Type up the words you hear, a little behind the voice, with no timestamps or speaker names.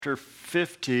Chapter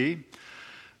 50.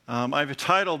 I've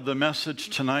titled the message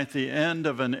tonight, The End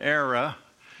of an Era.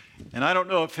 And I don't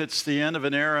know if it's the end of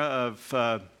an era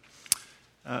of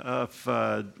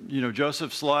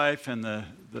Joseph's life and the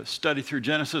study through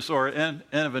Genesis, or end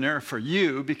of an era for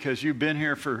you, because you've been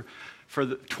here for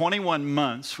the 21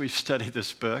 months we've studied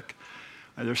this book.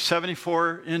 There's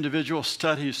 74 individual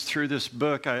studies through this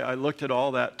book. I looked at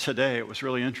all that today. It was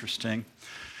really interesting.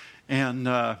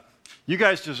 And you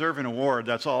guys deserve an award.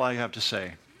 That's all I have to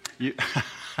say.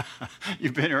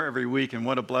 You've been here every week, and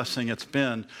what a blessing it's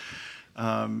been.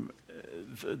 The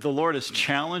Lord has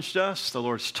challenged us. The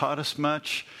Lord's taught us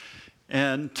much.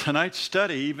 And tonight's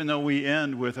study, even though we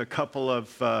end with a couple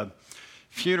of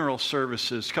funeral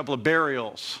services, a couple of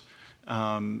burials,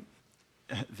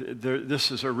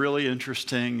 this is a really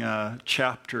interesting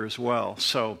chapter as well.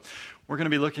 So we're going to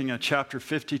be looking at chapter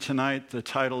 50 tonight. The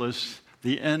title is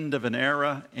The End of an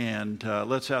Era, and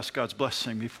let's ask God's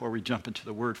blessing before we jump into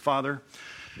the Word. Father,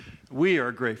 we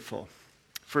are grateful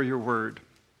for your Word,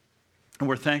 and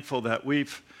we're thankful that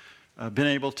we've been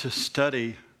able to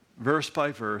study verse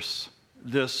by verse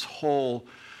this whole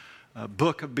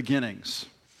book of beginnings.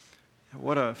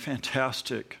 What a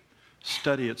fantastic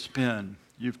study it's been.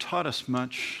 You've taught us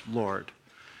much, Lord,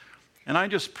 and I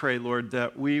just pray, Lord,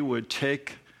 that we would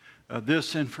take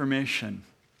this information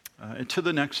to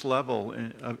the next level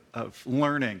of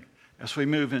learning as we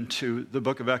move into the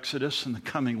book of Exodus in the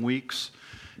coming weeks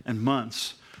and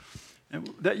months. And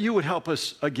that you would help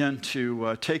us again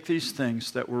to take these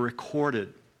things that were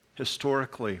recorded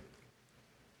historically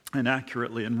and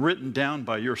accurately and written down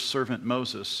by your servant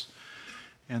Moses.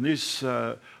 And these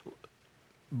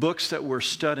books that we're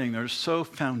studying, they're so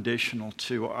foundational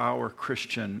to our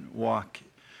Christian walk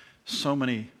so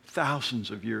many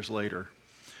thousands of years later.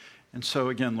 And so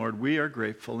again, Lord, we are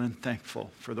grateful and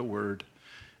thankful for the Word.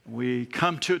 We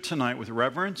come to it tonight with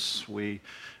reverence. We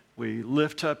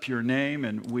lift up your name,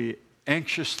 and we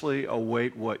anxiously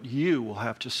await what you will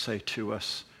have to say to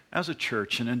us as a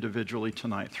church and individually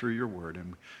tonight through your Word.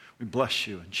 And we bless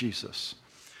you in Jesus.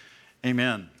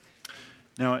 Amen.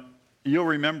 Now, you'll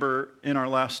remember in our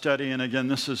last study, and again,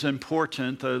 this is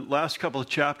important, the last couple of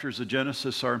chapters of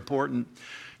Genesis are important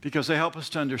because they help us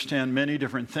to understand many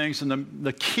different things. And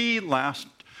the key last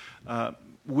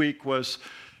week was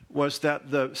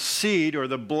that the seed or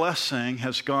the blessing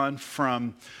has gone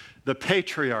from the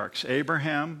patriarchs,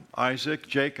 Abraham, Isaac,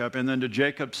 Jacob, and then to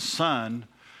Jacob's son.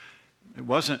 It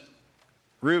wasn't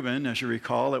Reuben, as you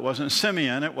recall. It wasn't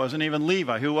Simeon. It wasn't even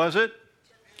Levi. Who was it?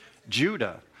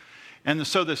 Judah. And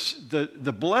so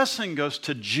the blessing goes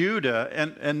to Judah,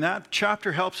 and that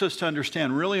chapter helps us to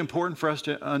understand, really important for us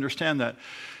to understand that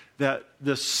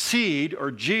the seed,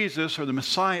 or Jesus, or the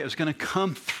Messiah, is going to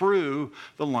come through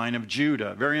the line of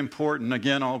Judah. Very important.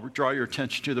 Again, I'll draw your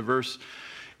attention to the verse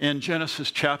in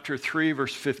Genesis chapter 3,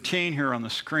 verse 15 here on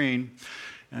the screen,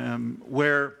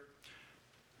 where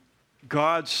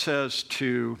God says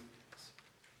to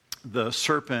the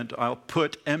serpent, I'll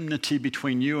put enmity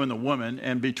between you and the woman,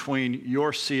 and between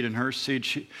your seed and her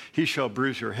seed. He shall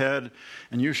bruise your head,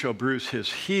 and you shall bruise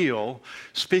his heel.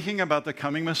 Speaking about the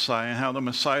coming Messiah and how the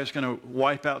Messiah is going to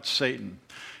wipe out Satan.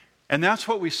 And that's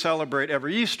what we celebrate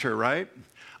every Easter, right?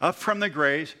 Up from the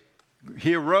grave,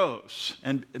 he arose.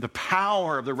 And the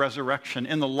power of the resurrection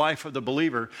in the life of the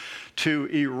believer to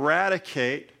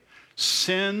eradicate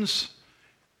sin's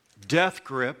death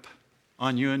grip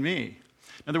on you and me.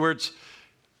 In other words,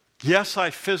 yes,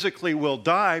 I physically will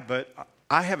die, but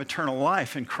I have eternal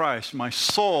life in Christ. My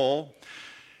soul,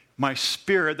 my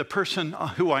spirit, the person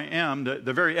who I am,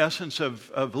 the very essence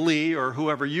of Lee or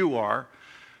whoever you are,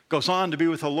 goes on to be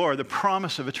with the Lord, the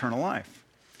promise of eternal life.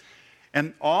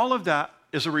 And all of that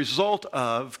is a result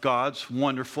of God's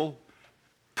wonderful,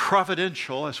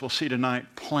 providential, as we'll see tonight,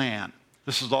 plan.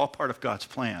 This is all part of God's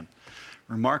plan.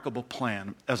 Remarkable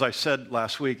plan. As I said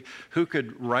last week, who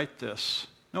could write this?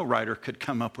 No writer could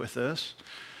come up with this.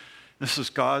 This is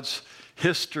God's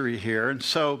history here. And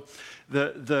so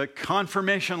the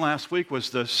confirmation last week was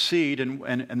the seed,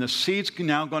 and the seed's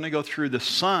now going to go through the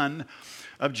son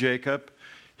of Jacob.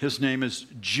 His name is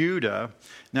Judah.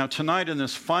 Now tonight in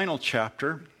this final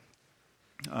chapter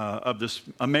of this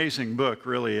amazing book,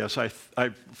 really, as I've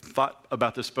thought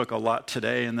about this book a lot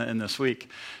today and in this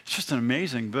week. It's just an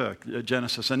amazing book,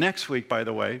 Genesis. And next week, by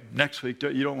the way,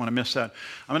 you don't want to miss that.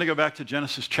 I'm going to go back to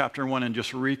Genesis chapter 1 and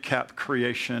just recap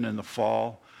creation and the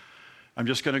fall. I'm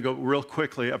just going to go real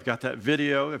quickly. I've got that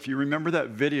video. If you remember that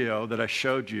video that I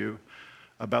showed you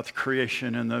about the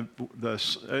creation and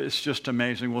it's just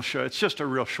amazing. We'll show. It's just a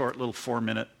real short little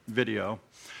 4-minute video.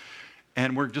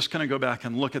 And we're just going to go back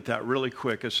and look at that really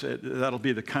quick. That'll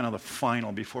be the kind of the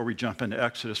final before we jump into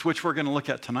Exodus, which we're going to look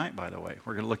at tonight, by the way.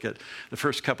 We're going to look at the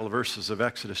first couple of verses of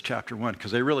Exodus chapter 1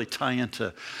 because they really tie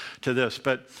into this.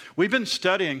 But we've been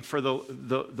studying for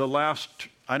the last,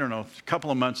 couple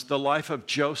of months, the life of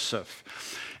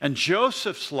Joseph. And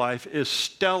Joseph's life is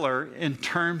stellar in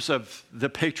terms of the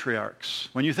patriarchs.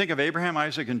 When you think of Abraham,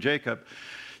 Isaac, and Jacob,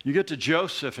 you get to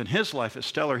Joseph, and his life is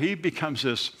stellar. He becomes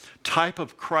this type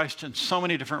of Christ in so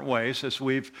many different ways, as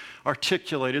we've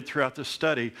articulated throughout this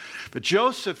study. But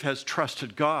Joseph has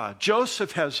trusted God.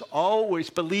 Joseph has always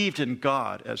believed in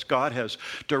God, as God has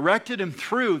directed him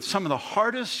through some of the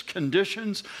hardest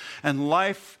conditions and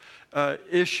life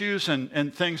issues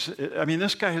and things. I mean,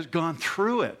 this guy has gone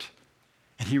through it,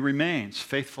 and he remains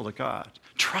faithful to God,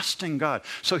 trusting God.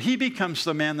 So he becomes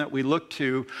the man that we look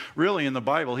to, really, in the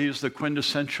Bible. He's the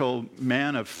quintessential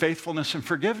man of faithfulness and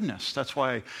forgiveness. That's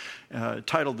why I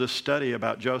titled this study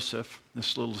about Joseph,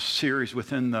 this little series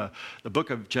within the book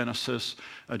of Genesis,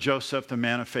 Joseph, the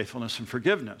man of faithfulness and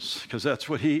forgiveness, because that's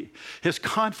what his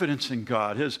confidence in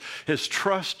God, his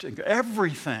trust in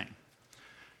everything,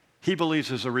 he believes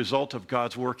is a result of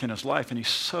God's work in his life, and he's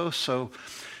so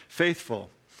faithful.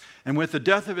 And with the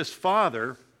death of his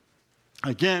father,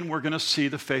 again, we're going to see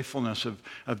the faithfulness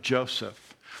of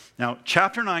Joseph. Now,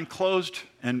 chapter 9 closed,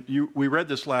 and we read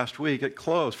this last week, it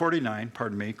closed, 49,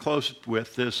 closed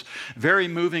with this very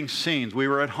moving scenes. We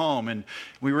were at home, and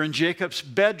we were in Jacob's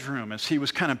bedroom as he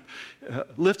was kind of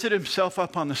lifted himself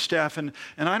up on the staff. And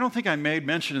I don't think I made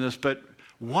mention of this, but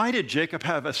why did Jacob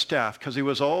have a staff? Because he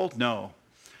was old? No.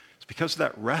 It's because of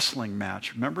that wrestling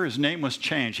match. Remember, his name was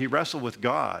changed. He wrestled with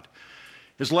God.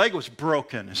 His leg was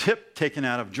broken, his hip taken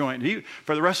out of joint.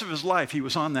 For the rest of his life, he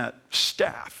was on that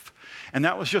staff. And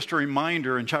that was just a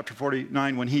reminder in chapter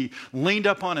 49 when he leaned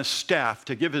up on his staff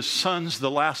to give his sons the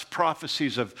last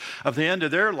prophecies of the end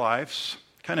of their lives,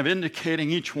 kind of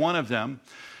indicating each one of them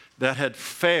that had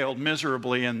failed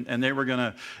miserably, and they were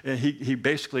going to, he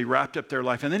basically wrapped up their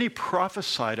life. And then he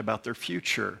prophesied about their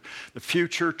future, the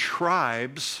future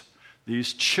tribes,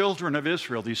 these children of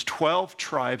Israel, these 12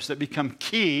 tribes that become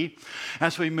key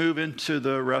as we move into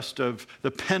the rest of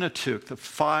the Pentateuch, the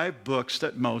 5 books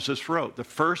that Moses wrote, the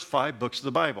first 5 books of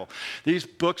the Bible. These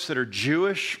books that are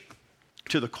Jewish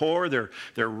to the core, they're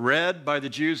read by the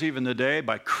Jews even today,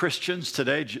 by Christians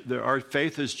today. Our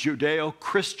faith is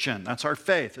Judeo-Christian. That's our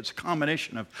faith. It's a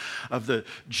combination of the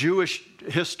Jewish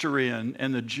history and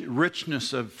the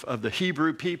richness of the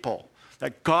Hebrew people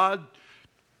that God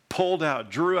pulled out,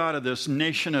 drew out of this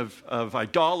nation of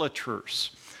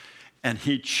idolaters, and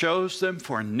he chose them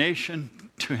for a nation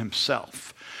to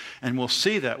himself. And we'll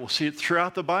see that. We'll see it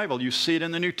throughout the Bible. You see it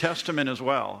in the New Testament as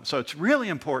well. So it's really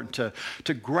important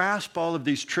to grasp all of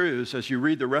these truths as you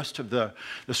read the rest of the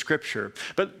Scripture.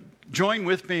 But join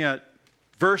with me at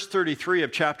verse 33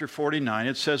 of chapter 49.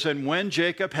 It says, "And when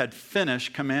Jacob had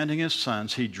finished commanding his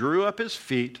sons, he drew up his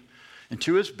feet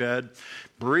into his bed,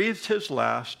 breathed his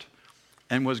last,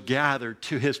 and was gathered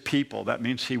to his people." That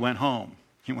means he went home.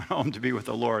 He went home to be with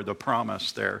the Lord, the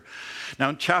promise there.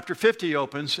 Now, chapter 50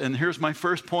 opens, and here's my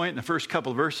first point in the first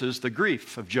couple of verses, the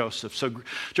grief of Joseph. So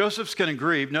Joseph's going to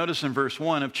grieve. Notice in verse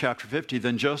 1 of chapter 50,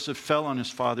 "Then Joseph fell on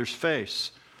his father's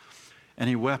face, and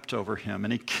he wept over him,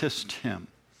 and he kissed him.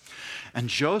 And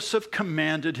Joseph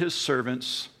commanded his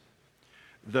servants,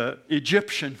 the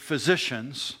Egyptian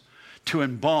physicians, to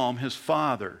embalm his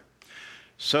father.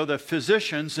 So the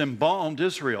physicians embalmed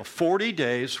Israel. 40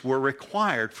 days were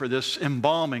required for this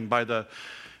embalming by the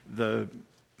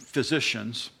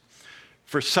physicians.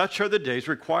 For such are the days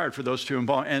required for those to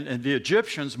embalm. And the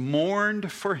Egyptians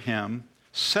mourned for him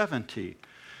 70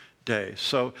 days.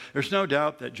 So there's no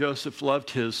doubt that Joseph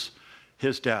loved his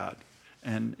dad.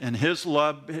 And his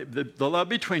love, the love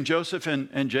between Joseph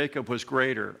and Jacob was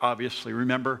greater, obviously.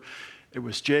 Remember, it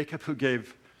was Jacob who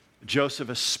gave Joseph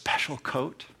a special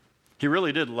coat. He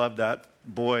really did love that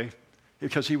boy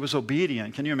because he was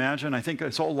obedient. Can you imagine? I think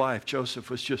his whole life, Joseph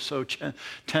was just so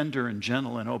tender and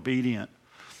gentle and obedient,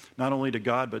 not only to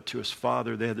God, but to his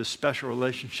father. They had this special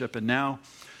relationship. And now,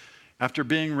 after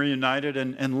being reunited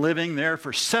and living there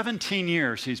for 17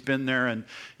 years, he's been there in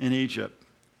Egypt.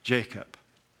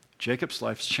 Jacob's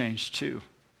life's changed too.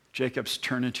 Jacob's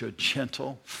turned into a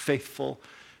gentle, faithful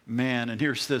man. And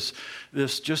here's this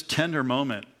just tender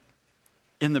moment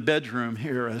in the bedroom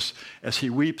here as he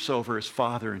weeps over his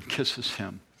father and kisses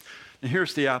him. And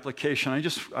here's the application.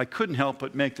 I couldn't help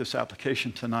but make this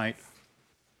application tonight.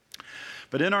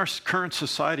 But in our current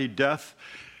society, death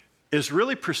is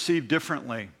really perceived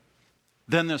differently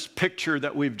than this picture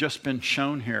that we've just been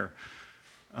shown here.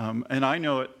 And I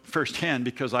know it firsthand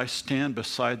because I stand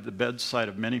beside the bedside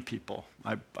of many people.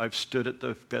 I've stood at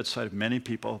the bedside of many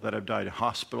people that have died in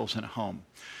hospitals and at home.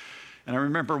 And I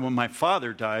remember when my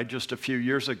father died just a few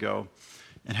years ago,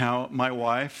 and how my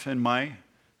wife and my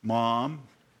mom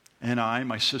and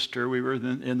my sister, we were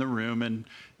in the room, and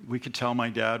we could tell my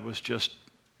dad was just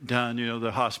done. You know,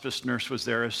 the hospice nurse was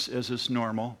there as is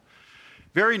normal.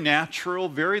 Very natural,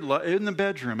 in the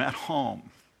bedroom, at home.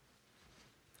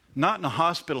 Not in a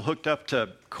hospital hooked up to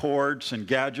cords and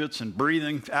gadgets and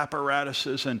breathing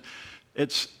apparatuses. And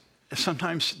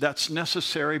sometimes that's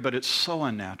necessary, but it's so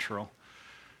unnatural.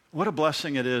 What a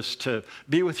blessing it is to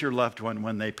be with your loved one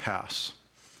when they pass.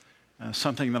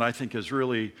 Something that I think is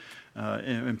really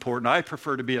important. I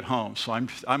prefer to be at home, so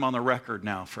I'm on the record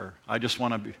now I just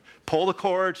want to pull the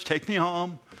cords, take me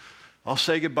home. I'll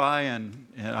say goodbye, and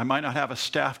I might not have a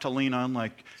staff to lean on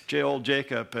like old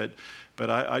Jacob, but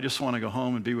I just want to go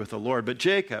home and be with the Lord. But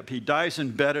Jacob, he dies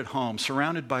in bed at home,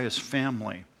 surrounded by his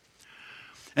family.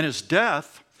 And his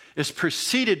death is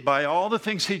preceded by all the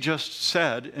things he just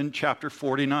said in chapter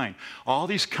 49. All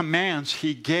these commands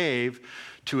he gave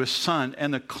to his son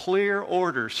and the clear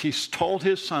orders. He's told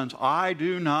his sons, I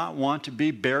do not want to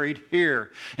be buried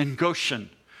here in Goshen,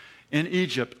 in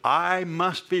Egypt. I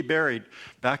must be buried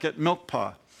back at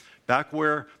Milcah, back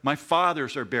where my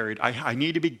fathers are buried. I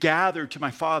need to be gathered to my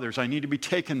fathers. I need to be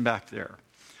taken back there.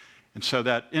 And so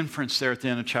that inference there at the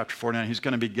end of chapter 49, he's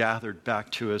going to be gathered back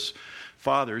to his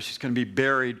fathers. He's going to be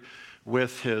buried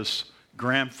with his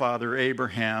grandfather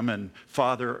Abraham and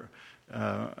father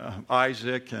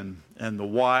Isaac and their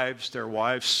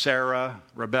wives, Sarah,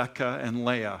 Rebekah, and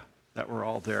Leah, that were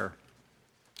all there.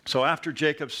 So after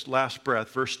Jacob's last breath,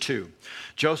 verse 2,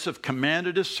 Joseph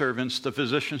commanded his servants, the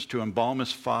physicians, to embalm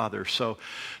his father. So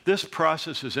this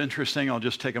process is interesting. I'll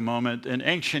just take a moment. In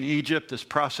ancient Egypt, this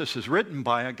process is written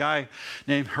by a guy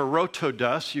named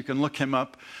Herodotus. You can look him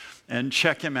up and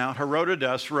check him out.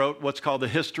 Herodotus wrote what's called the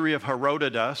History of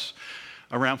Herodotus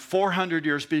around 400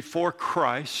 years before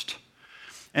Christ.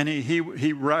 And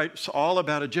he writes all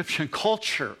about Egyptian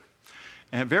culture.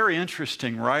 And very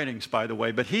interesting writings, by the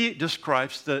way. But he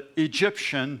describes the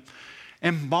Egyptian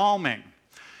embalming.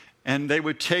 And they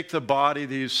would take the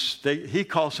body, he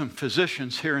calls them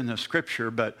physicians here in the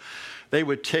scripture, but they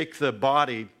would take the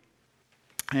body,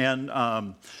 and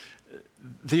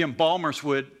the embalmers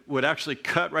would actually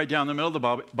cut right down the middle of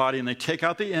the body, and they take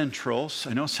out the entrails.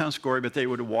 I know it sounds gory, but they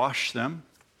would wash them.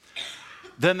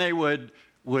 Then they would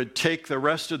take the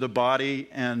rest of the body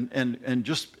and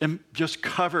just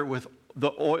cover it with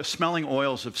the smelling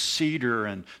oils of cedar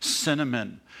and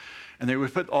cinnamon. And they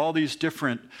would put all these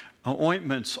different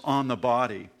ointments on the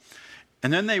body.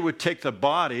 And then they would take the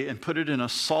body and put it in a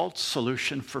salt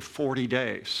solution for 40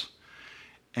 days.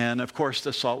 And of course,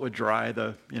 the salt would dry,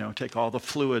 take all the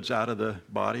fluids out of the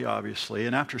body, obviously.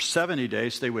 And after 70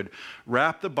 days, they would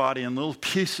wrap the body in little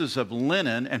pieces of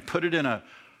linen and put it in a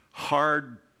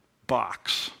hard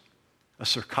box, a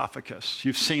sarcophagus.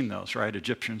 You've seen those, right?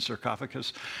 Egyptian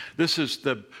sarcophagus. This is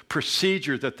the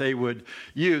procedure that they would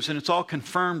use, and it's all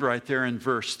confirmed right there in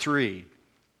verse 3.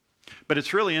 But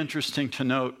it's really interesting to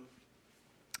note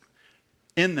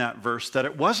in that verse that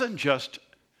it wasn't just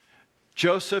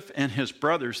Joseph and his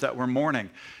brothers that were mourning.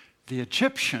 The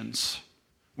Egyptians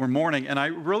were mourning, and I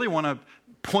really want to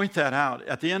point that out.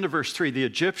 At the end of verse 3, the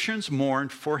Egyptians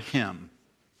mourned for him.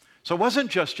 So it wasn't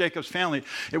just Jacob's family,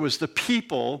 it was the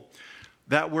people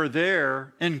that were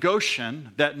there in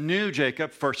Goshen that knew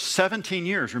Jacob for 17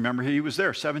 years. Remember, he was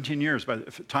there 17 years. By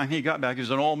the time he got back, he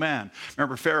was an old man.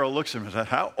 Remember, Pharaoh looks at him and said,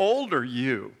 how old are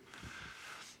you?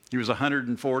 He was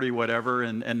 140, whatever,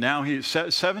 and now he's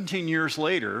 17 years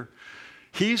later,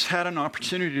 he's had an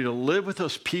opportunity to live with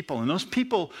those people. And those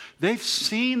people, they've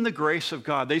seen the grace of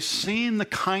God. They've seen the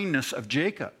kindness of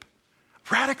Jacob.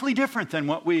 Radically different than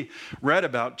what we read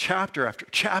about chapter after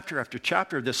chapter after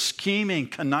chapter, this scheming,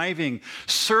 conniving,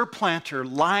 surplanter,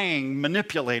 lying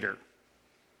manipulator,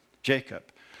 Jacob.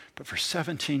 But for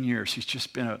 17 years, he's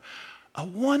just been a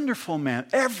wonderful man.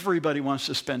 Everybody wants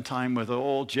to spend time with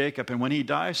old Jacob. And when he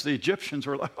dies, the Egyptians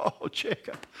were like, oh,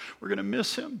 Jacob, we're going to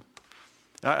miss him.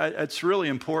 It's really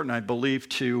important, I believe,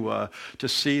 to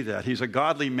see that. He's a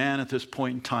godly man at this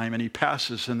point in time, and he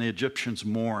passes, and the Egyptians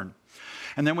mourn.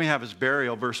 And then we have his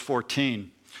burial, verse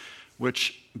 14,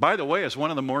 which, by the way, is one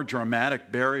of the more dramatic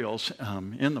burials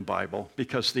in the Bible,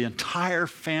 because the entire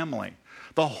family,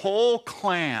 the whole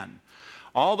clan,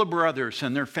 all the brothers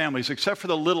and their families, except for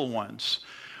the little ones,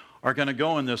 are going to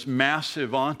go in this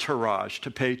massive entourage to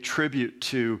pay tribute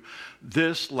to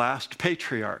this last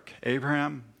patriarch,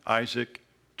 Abraham, Isaac,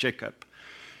 Jacob.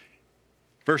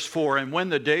 Verse 4, and when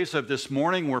the days of this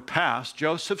mourning were past,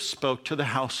 Joseph spoke to the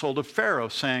household of Pharaoh,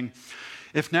 saying,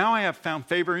 if now I have found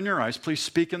favor in your eyes, please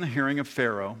speak in the hearing of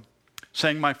Pharaoh,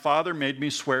 saying, my father made me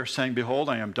swear, saying, behold,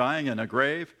 I am dying in a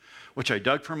grave, which I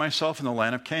dug for myself in the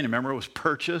land of Canaan. Remember, it was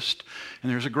purchased,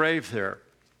 and there's a grave there.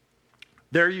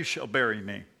 There you shall bury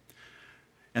me.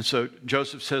 And so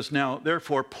Joseph says, now,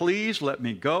 therefore, please let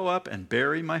me go up and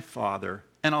bury my father,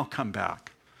 and I'll come back.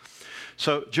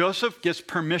 So Joseph gets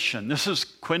permission. This is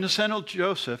quintessential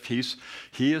Joseph. He's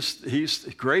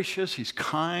gracious, he's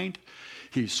kind,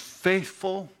 he's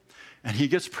faithful, and he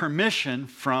gets permission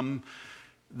from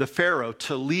the Pharaoh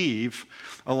to leave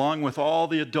along with all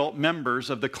the adult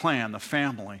members of the clan, the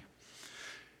family.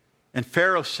 And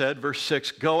Pharaoh said, verse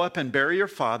 6, go up and bury your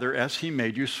father as he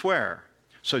made you swear.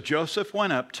 So Joseph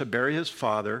went up to bury his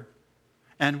father,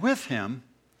 and with him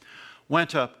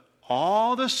went up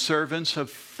all the servants of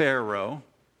Pharaoh,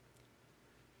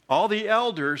 all the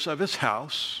elders of his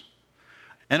house,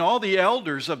 and all the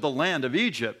elders of the land of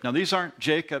Egypt. Now, these aren't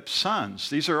Jacob's sons.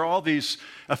 These are all these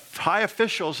high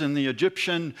officials in the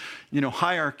Egyptian,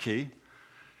 hierarchy.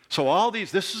 So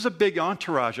this is a big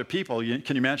entourage of people. Can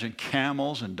you imagine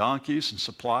camels and donkeys and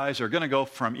supplies are going to go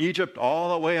from Egypt all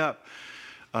the way up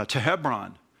to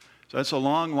Hebron. So that's a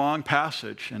long, long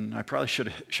passage, and I probably should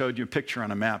have showed you a picture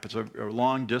on a map. It's a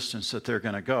long distance that they're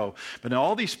going to go. But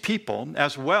all these people,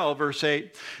 as well, verse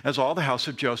 8, as all the house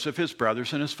of Joseph, his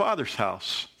brothers, and his father's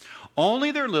house.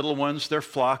 Only their little ones, their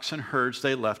flocks and herds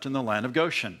they left in the land of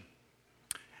Goshen.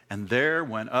 And there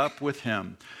went up with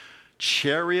him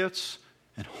chariots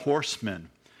and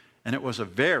horsemen, and it was a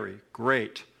very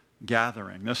great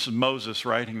gathering. This is Moses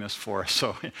writing this for us.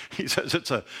 So he says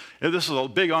this is a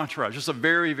big entourage. It's a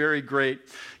very, very great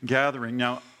gathering.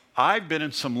 Now, I've been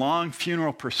in some long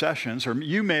funeral processions, or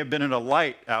you may have been in a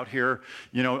light out here,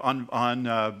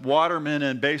 on Waterman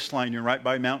and Baseline. You're right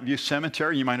by Mountain View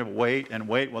Cemetery. You might have wait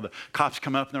while the cops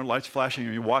come up and their lights flashing,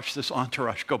 and you watch this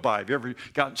entourage go by. Have you ever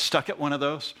gotten stuck at one of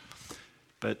those?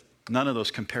 But none of those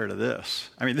compare to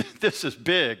this. I mean, this is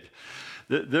big.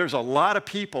 There's a lot of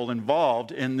people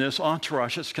involved in this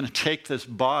entourage that's going to take this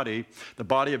body, the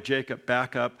body of Jacob,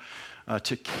 back up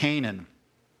to Canaan.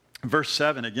 Verse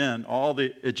 7, again, all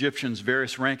the Egyptians'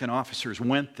 various rank and officers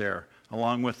went there,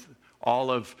 along with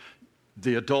all of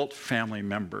the adult family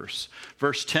members.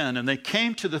 Verse 10, and they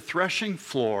came to the threshing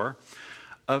floor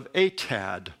of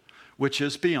Atad, which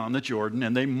is beyond the Jordan,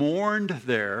 and they mourned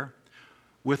there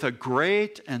with a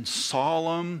great and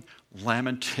solemn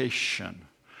lamentation.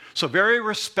 So very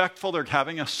respectful, they're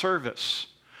having a service.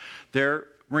 They're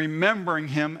remembering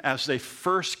him as they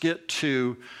first get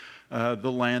to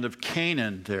the land of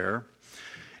Canaan there.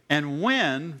 And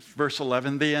when, verse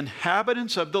 11, the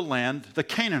inhabitants of the land, the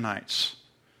Canaanites,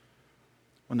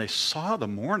 when they saw the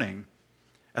mourning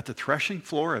at the threshing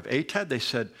floor of Atad, they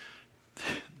said,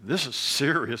 this is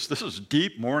serious. This is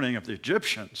deep mourning of the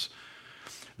Egyptians.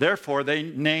 Therefore, they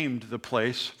named the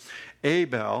place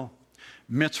Abel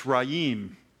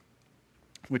Mitzrayim,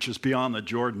 which is beyond the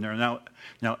Jordan there.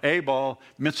 Now Abel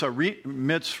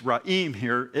Mitzrayim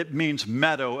here, it means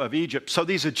meadow of Egypt. So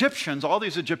these Egyptians, all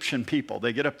these Egyptian people,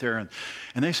 they get up there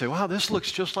and they say, wow, this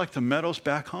looks just like the meadows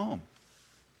back home.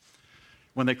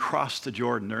 When they cross the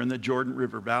Jordan, they're in the Jordan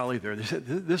River Valley there. They said,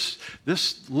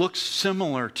 this looks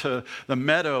similar to the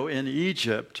meadow in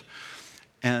Egypt.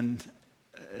 And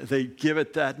they give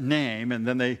it that name, and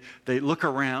then they look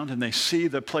around and they see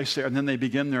the place there, and then they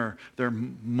begin their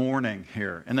mourning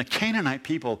here. And the Canaanite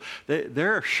people,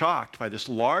 they're shocked by this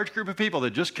large group of people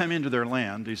that just come into their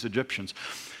land, these Egyptians,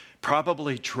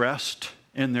 probably dressed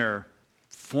in their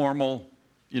formal,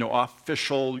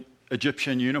 official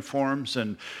Egyptian uniforms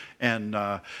and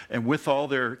with all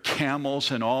their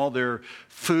camels and all their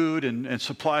food and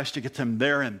supplies to get them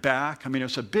there and back. I mean,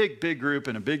 it's a big, big group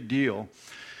and a big deal.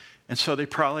 And so they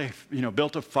probably,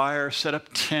 built a fire, set up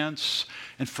tents,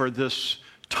 and for this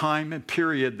time and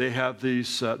period, they have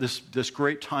this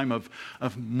great time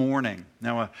of mourning.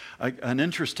 Now, an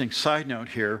interesting side note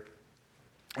here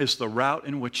is the route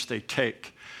in which they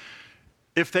take.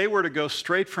 If they were to go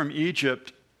straight from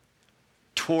Egypt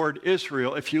toward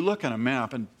Israel, if you look on a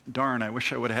map, and darn, I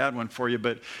wish I would have had one for you,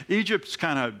 but Egypt's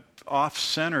kind of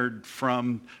off-centered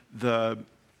from the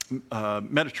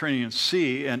Mediterranean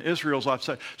Sea, and Israel's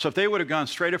offside. So if they would have gone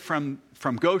straight up from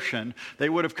Goshen, they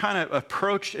would have kind of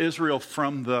approached Israel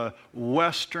from the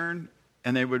western,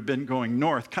 and they would have been going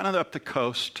north, kind of up the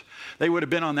coast. They would have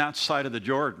been on that side of the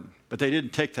Jordan, but they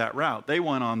didn't take that route. They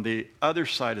went on the other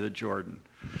side of the Jordan.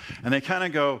 And they kind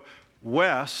of go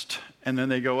west, and then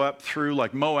they go up through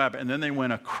like Moab, and then they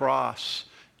went across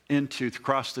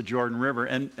across the Jordan River.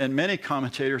 And many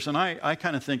commentators, and I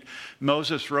kind of think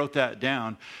Moses wrote that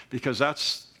down because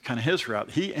that's kind of his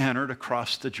route. He entered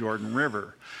across the Jordan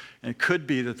River. And it could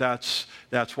be that's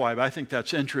why, but I think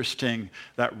that's interesting,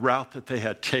 that route that they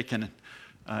had taken.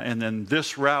 And then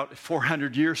this route,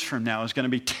 400 years from now, is going to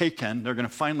be taken. They're going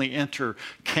to finally enter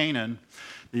Canaan,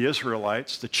 the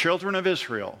Israelites, the children of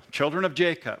Israel, children of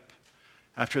Jacob,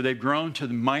 after they've grown to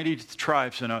the mighty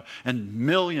tribes and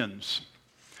millions.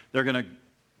 They're going to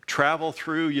travel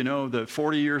through, the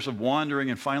 40 years of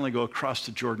wandering and finally go across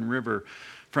the Jordan River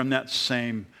from that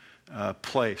same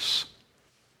place.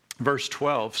 Verse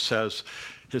 12 says,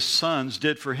 his sons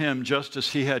did for him just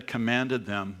as he had commanded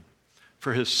them.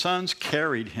 For his sons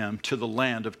carried him to the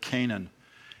land of Canaan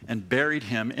and buried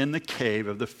him in the cave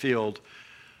of the field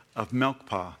of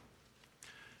Melchpah,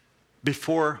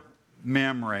 before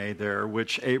Mamre there,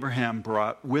 which Abraham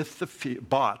bought with the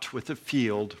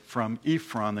field from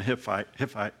Ephron the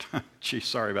Hittite. Gee,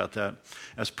 sorry about that.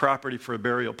 As property for a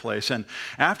burial place. And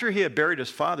after he had buried his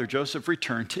father, Joseph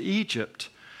returned to Egypt,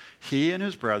 he and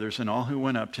his brothers and all who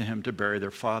went up to him to bury their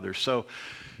father. So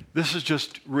this is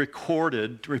just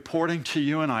reporting to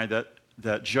you and I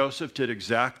that Joseph did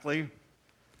exactly,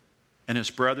 and his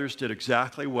brothers did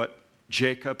exactly what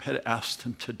Jacob had asked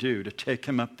him to do, to take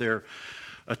him up there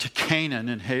to Canaan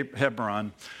in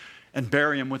Hebron and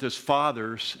bury him with his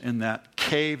fathers in that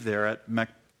cave there at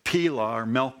Machpelah or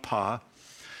Melchpah.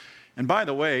 And by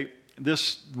the way,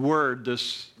 this word,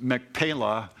 this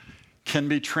Machpelah, can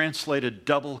be translated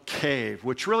double cave,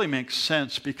 which really makes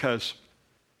sense because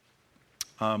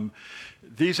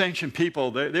these ancient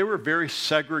people, they were very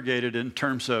segregated in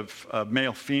terms of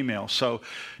male-female. So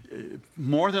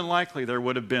more than likely there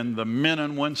would have been the men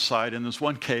on one side in this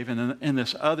one cave, and then in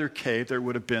this other cave there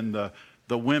would have been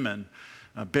the women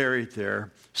buried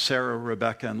there, Sarah,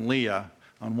 Rebekah, and Leah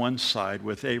on one side,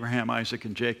 with Abraham, Isaac,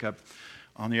 and Jacob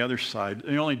on the other side.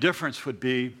 The only difference would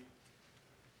be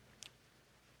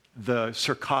the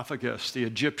sarcophagus, the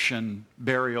Egyptian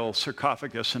burial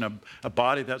sarcophagus, in a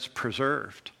body that's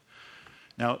preserved.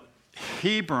 Now,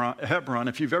 Hebron,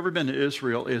 if you've ever been to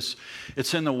Israel,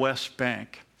 it's in the West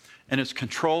Bank, and it's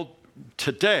controlled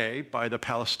today by the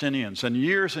Palestinians. And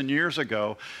years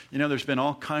ago, there's been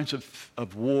all kinds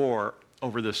of war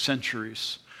over the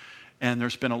centuries, and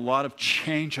there's been a lot of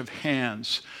change of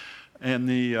hands. And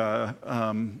the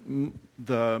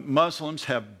Muslims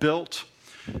have built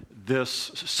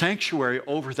this sanctuary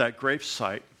over that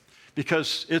gravesite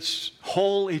because it's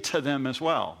holy to them as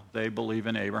well. They believe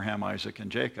in Abraham, Isaac,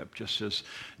 and Jacob, just as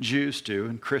Jews do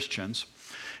and Christians.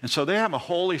 And so they have a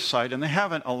holy site, and they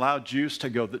haven't allowed Jews to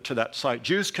go to that site.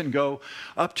 Jews can go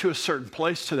up to a certain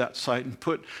place to that site and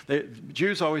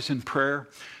Jews always in prayer,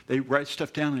 they write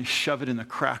stuff down and they shove it in the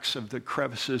cracks of the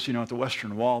crevices, at the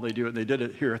Western Wall. They did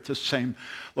it here at this same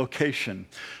location.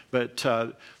 But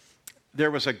there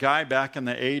was a guy back in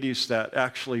the 80s that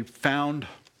actually found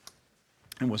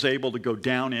and was able to go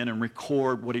down in and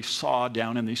record what he saw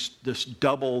down in this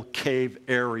double cave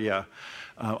area.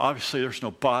 Obviously, there's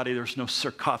no body, there's no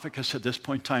sarcophagus at this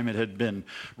point in time. It had been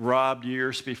robbed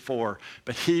years before,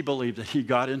 but he believed that he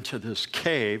got into this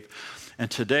cave, and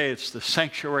today it's the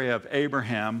sanctuary of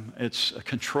Abraham. It's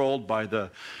controlled by the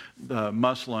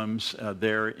Muslims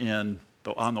there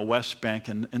on the West Bank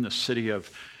in the city of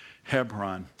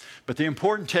Hebron. But the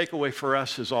important takeaway for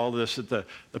us is all this, that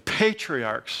the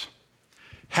patriarchs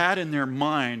had in their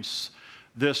minds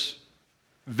this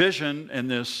vision and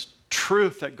this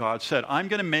truth that God said, I'm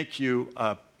going to make you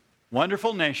a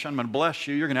wonderful nation. I'm going to bless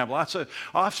you. You're going to have lots of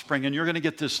offspring, and you're going to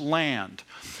get this land.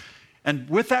 And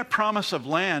with that promise of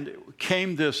land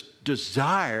came this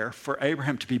desire for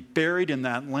Abraham to be buried in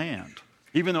that land.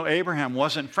 Even though Abraham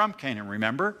wasn't from Canaan,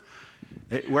 remember?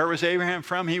 Where was Abraham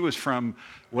from? He was from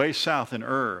way south in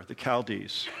Ur, the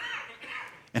Chaldees.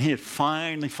 And he had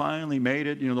finally made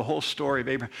it, the whole story of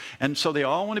Abraham. And so they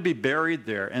all want to be buried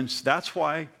there. And that's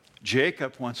why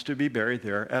Jacob wants to be buried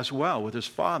there as well with his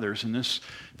fathers in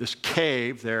this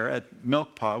cave there at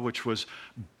Melchpah, which was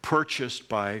purchased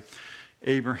by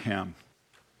Abraham.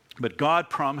 But God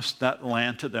promised that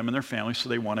land to them and their families, so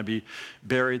they want to be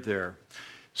buried there.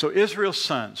 So Israel's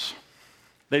sons,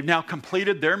 they've now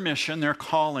completed their mission, their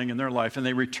calling in their life, and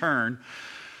they return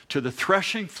to the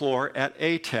threshing floor at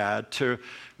Atad to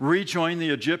rejoin the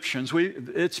Egyptians.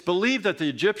 It's believed that the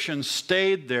Egyptians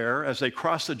stayed there as they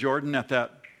crossed the Jordan at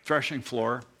that threshing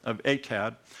floor of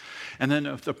Atad. And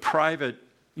then the private,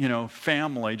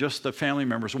 family, just the family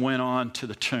members, went on to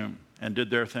the tomb and did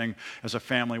their thing as a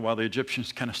family while the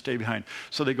Egyptians kind of stayed behind.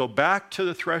 So they go back to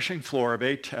the threshing floor of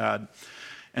Atad,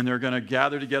 and they're going to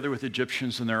gather together with the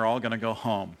Egyptians, and they're all going to go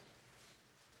home.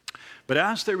 But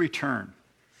as they return,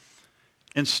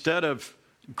 instead of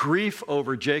grief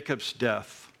over Jacob's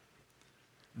death,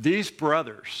 these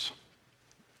brothers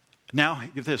now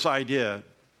get this idea,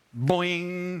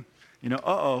 boing,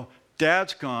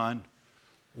 dad's gone.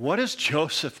 What is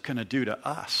Joseph going to do to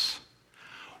us?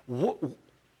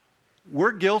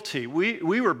 We're guilty.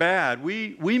 We were bad.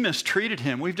 We mistreated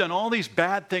him. We've done all these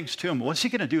bad things to him. What's he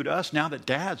going to do to us now that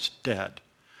dad's dead?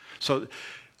 So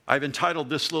I've entitled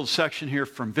this little section here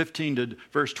from 15 to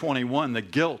verse 21, the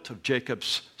guilt of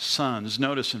Jacob's sons.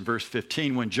 Notice in verse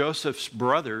 15, when Joseph's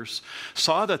brothers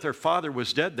saw that their father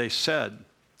was dead, they said,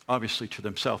 obviously to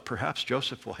themselves, perhaps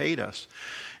Joseph will hate us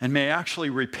and may actually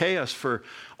repay us for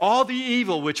all the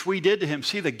evil which we did to him.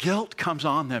 See, the guilt comes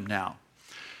on them now.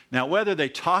 Now, whether they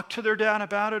talked to their dad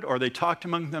about it or they talked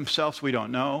among themselves, we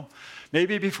don't know.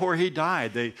 Maybe before he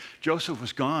died, Joseph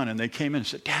was gone and they came in and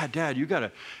said, Dad, you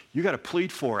got to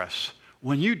plead for us.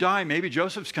 When you die, maybe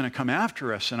Joseph's going to come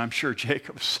after us. And I'm sure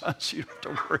Jacob's sons, you don't have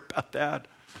to worry about that.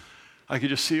 I could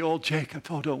just see old Jacob.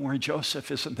 Oh, don't worry, Joseph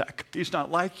isn't that good. He's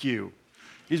not like you.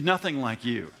 He's nothing like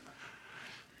you.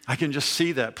 I can just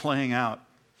see that playing out.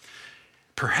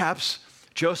 Perhaps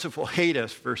Joseph will hate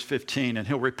us, verse 15, and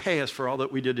he'll repay us for all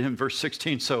that we did to him, verse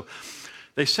 16. So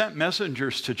they sent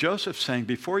messengers to Joseph saying,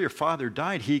 before your father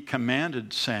died, he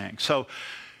commanded, saying. So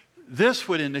this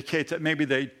would indicate that maybe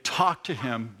they talked to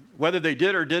him. Whether they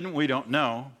did or didn't, we don't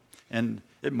know. And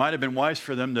it might have been wise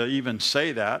for them to even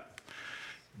say that.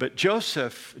 But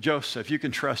Joseph, you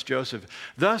can trust Joseph.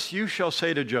 Thus you shall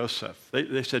say to Joseph.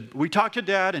 They said, we talked to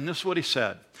Dad, and this is what he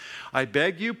said. I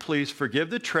beg you, please forgive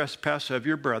the trespass of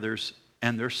your brothers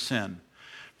and their sin,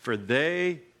 for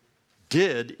they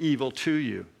did evil to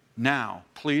you. Now,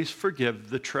 please forgive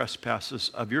the trespasses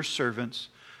of your servants,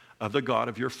 of the God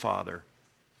of your father.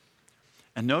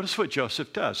 And notice what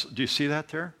Joseph does. Do you see that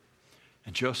there?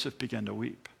 And Joseph began to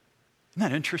weep. Isn't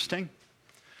that interesting?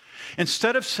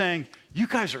 Instead of saying, you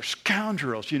guys are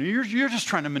scoundrels, you're just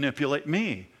trying to manipulate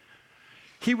me.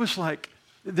 He was like,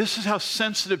 this is how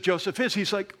sensitive Joseph is.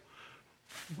 He's like,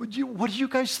 what do you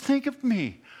guys think of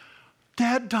me?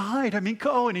 Dad died.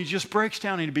 And he just breaks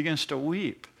down and he begins to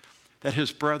weep that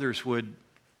his brothers would,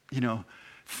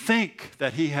 think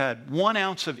that he had 1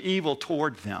 ounce of evil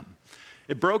toward them.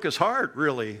 It broke his heart,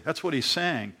 really. That's what he's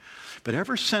saying. But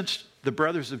ever since the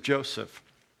brothers of Joseph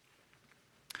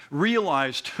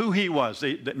realized who he was,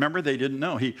 remember, they didn't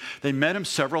know. They met him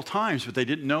several times, but they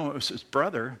didn't know it was his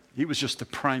brother. He was just the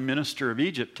prime minister of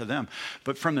Egypt to them.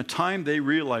 But from the time they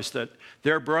realized that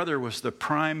their brother was the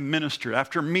prime minister,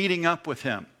 after meeting up with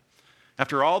him,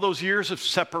 after all those years of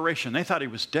separation, they thought he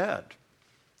was dead.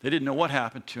 They didn't know what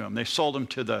happened to him. They sold him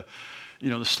to the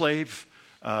slave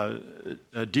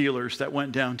dealers that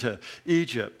went down to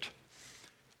Egypt.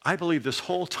 I believe this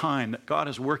whole time that God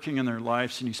is working in their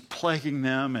lives and he's plaguing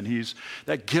them and he's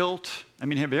that guilt.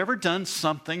 Have you ever done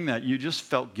something that you just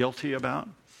felt guilty about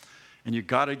and you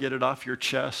got to get it off your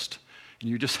chest and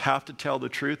you just have to tell the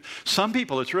truth? Some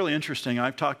people, it's really interesting.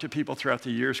 I've talked to people throughout the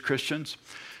years, Christians.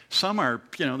 Some are,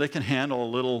 they can handle a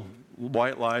little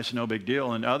white lies, no big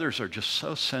deal. And others are just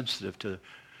so sensitive to,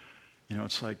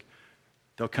 it's like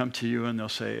they'll come to you and they'll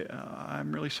say,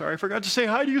 I'm really sorry. I forgot to say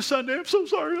hi to you Sunday. I'm so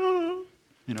sorry.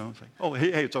 It's like, oh,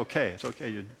 hey, it's okay. It's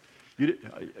okay.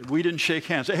 We didn't shake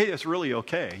hands. Hey, it's really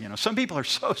okay. Some people are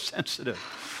so sensitive.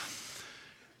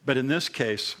 But in this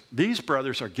case, these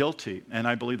brothers are guilty, and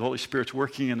I believe the Holy Spirit's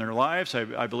working in their lives.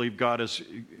 I believe God is,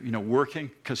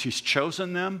 working because he's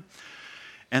chosen them.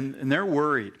 And they're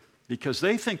worried because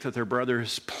they think that their brother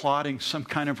is plotting some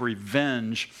kind of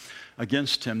revenge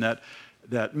against him,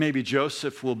 that maybe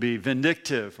Joseph will be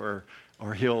vindictive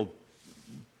or he'll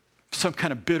some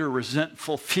kind of bitter,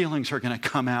 resentful feelings are going to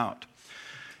come out.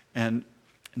 And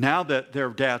now that their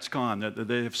dad's gone, that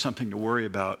they have something to worry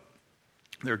about,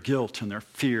 their guilt and their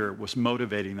fear was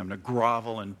motivating them to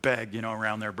grovel and beg,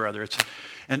 around their brother.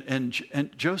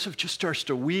 And Joseph just starts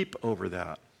to weep over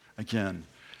that again.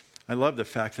 I love the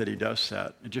fact that he does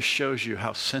that. It just shows you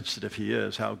how sensitive he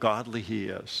is, how godly he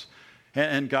is.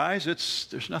 And guys,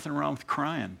 there's nothing wrong with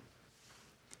crying.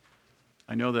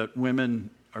 I know that women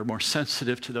are more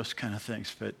sensitive to those kind of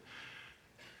things, but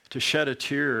to shed a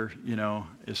tear,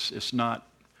 is not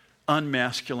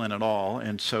unmasculine at all.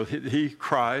 And so he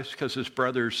cries because his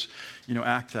brothers,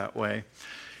 act that way.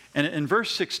 And in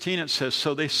verse 16 it says,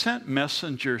 so they sent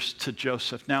messengers to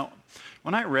Joseph. Now,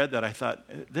 when I read that, I thought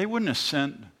they wouldn't have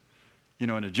sent,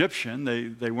 an Egyptian.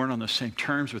 They weren't on the same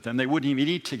terms with them. They wouldn't even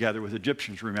eat together with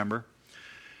Egyptians, remember?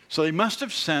 So they must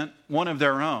have sent one of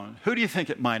their own. Who do you think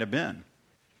it might have been?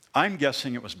 I'm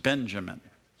guessing it was Benjamin.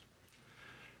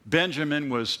 Benjamin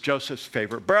was Joseph's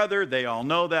favorite brother. They all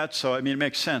know that. So, it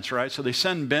makes sense, right? So they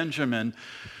send Benjamin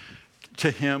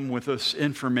to him with this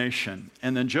information.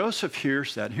 And then Joseph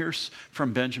hears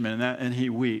from Benjamin, and he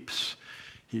weeps.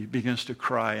 He begins to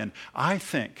cry. And I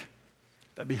think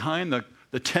that behind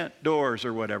the tent doors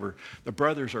or whatever, the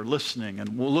brothers are listening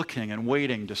and looking and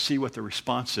waiting to see what the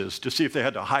response is, to see if they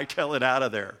had to hightail it out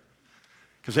of there.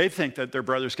 Because they think that their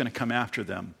brother's going to come after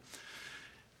them.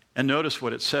 And notice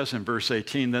what it says in verse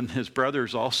 18. Then his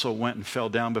brothers also went and fell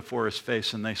down before his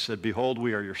face, and they said, "Behold,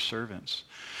 we are your servants."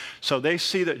 So they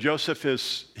see that Joseph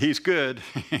he's good.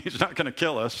 He's not going to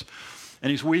kill us. And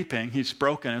he's weeping. He's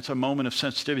broken. It's a moment of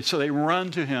sensitivity. So they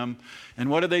run to him. And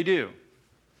what do? You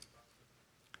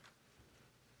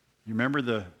remember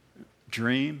the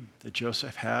dream that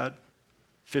Joseph had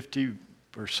 50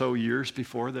 or so years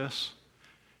before this?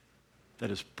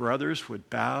 That his brothers would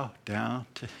bow down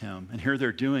to him. And here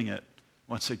they're doing it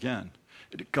once again.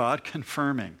 God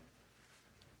confirming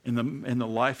in the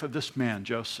life of this man,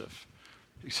 Joseph.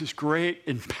 It's his great,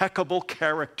 impeccable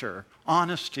character,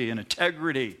 honesty and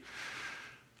integrity.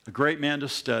 A great man to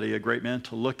study, a great man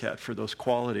to look at for those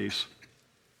qualities.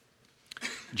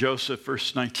 Joseph,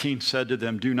 verse 19, said to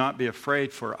them, "Do not be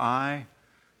afraid,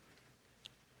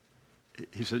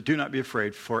 he said, do not be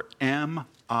afraid, for am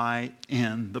I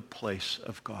in the place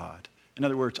of God?" In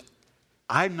other words,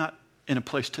 I'm not in a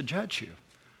place to judge you.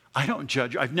 I don't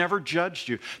judge you. I've never judged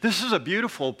you. This is a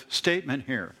beautiful statement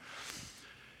here.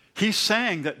 He's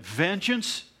saying that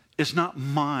vengeance is not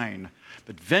mine,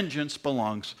 but vengeance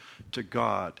belongs to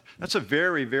God. That's a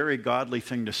very, very godly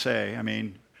thing to say.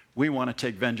 We want to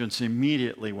take vengeance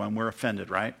immediately when we're offended,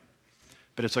 right?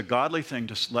 But it's a godly thing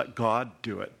to let God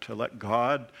do it, to let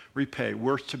God repay.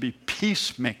 We're to be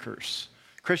peacemakers.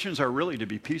 Christians are really to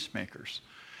be peacemakers,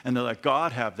 and to let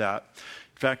God have that.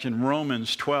 In fact, in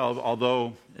Romans 12,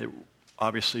 although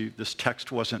obviously this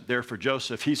text wasn't there for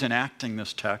Joseph, he's enacting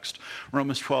this text.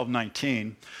 Romans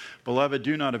 12:19, "Beloved,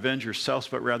 do not avenge yourselves,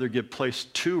 but rather give place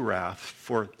to wrath,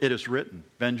 for it is written,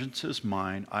 'Vengeance is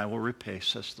mine, I will repay,'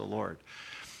 says the Lord."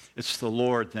 It's the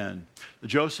Lord then.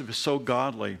 Joseph is so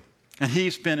godly. And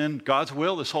he's been in God's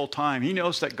will this whole time. He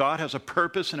knows that God has a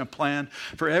purpose and a plan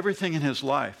for everything in his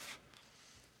life.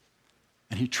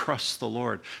 And he trusts the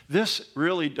Lord. This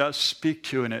really does speak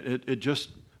to, and it just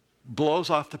blows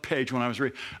off the page when I was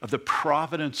reading, of the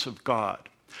providence of God,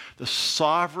 the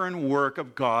sovereign work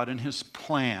of God and his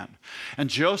plan. And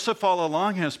Joseph all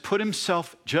along has put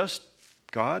himself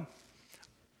God,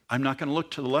 I'm not going to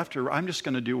look to the left or I'm just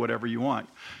going to do whatever you want.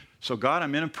 So God,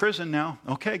 I'm in a prison now.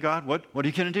 Okay, God, what are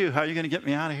you going to do? How are you going to get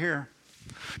me out of here?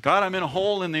 God, I'm in a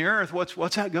hole in the earth. What's going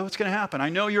to happen? I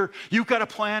know you've got a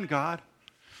plan, God.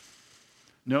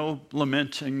 No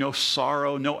lamenting, no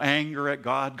sorrow, no anger at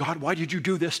God. God, why did you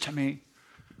do this to me?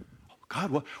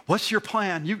 God, what's your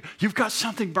plan? You've got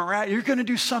something miraculous. You're going to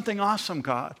do something awesome,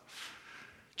 God.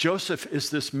 Joseph is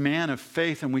this man of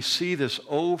faith, and we see this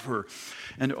over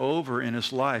and over in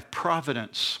his life.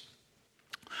 Providence.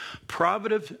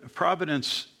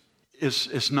 Providence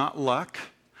is not luck.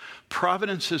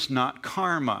 Providence is not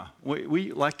karma.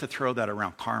 We like to throw that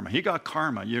around, karma. He got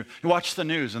karma. You watch the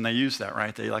news and they use that,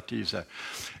 right? They like to use that.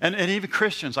 And even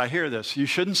Christians, I hear this. You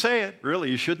shouldn't say it.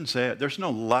 Really, you shouldn't say it. There's no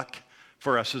luck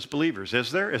for us as believers.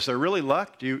 Is there? Is there really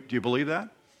luck? Do you believe that?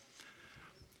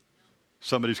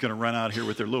 Somebody's going to run out here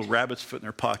with their little rabbit's foot in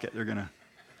their pocket. I'm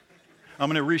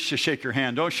going to reach to shake your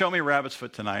hand. Don't show me rabbit's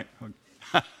foot tonight.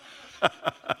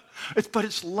 But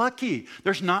it's lucky.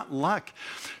 There's not luck.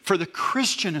 For the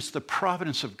Christian, it's the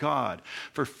providence of God.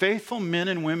 For faithful men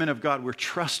and women of God, we're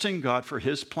trusting God for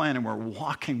his plan and we're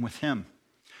walking with him.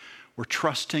 We're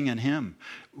trusting in him.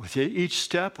 With each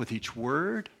step, with each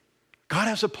word, God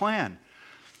has a plan.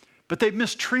 But they've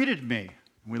mistreated me.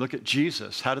 When we look at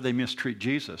Jesus, how did they mistreat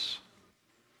Jesus?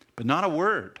 But not a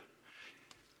word.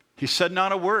 He said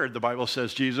not a word, the Bible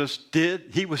says Jesus did.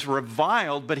 He was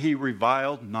reviled, but he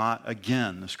reviled not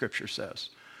again, the scripture says.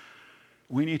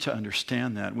 We need to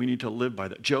understand that. We need to live by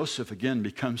that. Joseph, again,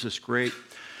 becomes this great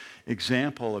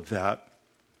example of that.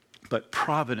 But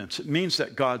providence, it means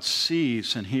that God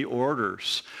sees and he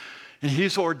orders. And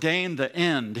he's ordained the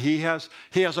end. He has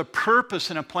a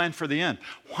purpose and a plan for the end.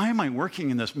 Why am I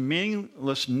working in this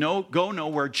meaningless,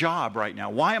 go-nowhere job right now?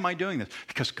 Why am I doing this?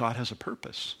 Because God has a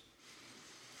purpose.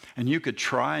 And you could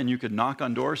try and you could knock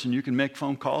on doors and you can make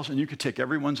phone calls and you could take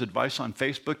everyone's advice on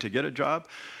Facebook to get a job.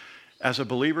 As a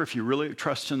believer, if you really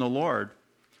trust in the Lord,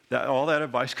 all that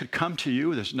advice could come to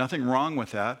you. There's nothing wrong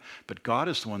with that. But God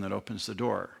is the one that opens the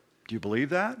door. Do you believe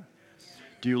that? Yes.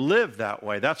 Do you live that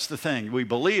way? That's the thing. We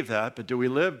believe that, but do we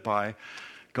live by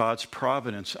God's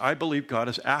providence. I believe God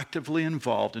is actively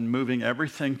involved in moving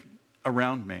everything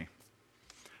around me.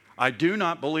 I do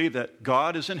not believe that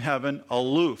God is in heaven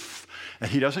aloof,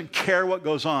 and he doesn't care what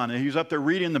goes on, and he's up there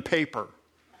reading the paper,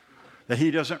 that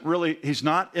he's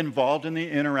not involved in the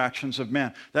interactions of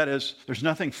man. That is, there's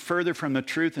nothing further from the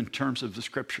truth in terms of the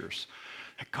scriptures.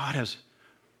 That God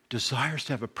desires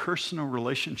to have a personal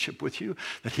relationship with you,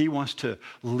 that he wants to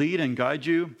lead and guide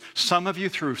you, some of you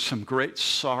through some great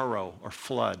sorrow or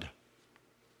flood.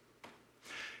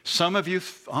 Some of you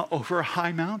over a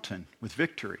high mountain with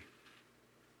victory.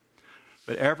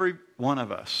 But every one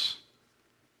of us,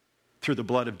 through the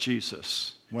blood of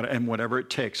Jesus, and whatever it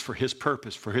takes for his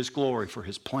purpose, for his glory, for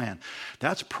his plan,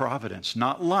 that's providence,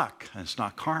 not luck, and it's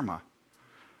not karma.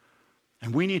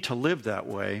 And we need to live that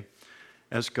way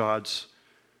as God's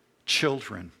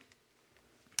children.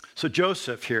 So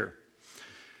Joseph here,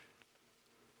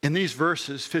 in these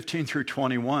verses, 15 through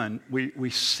 21, we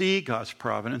see God's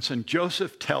providence, and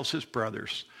Joseph tells his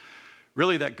brothers,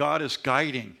 really, that God is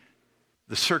guiding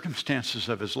the circumstances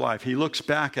of his life. He looks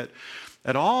back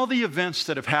at all the events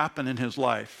that have happened in his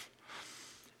life,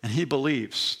 and he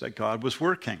believes that God was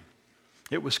working.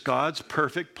 It was God's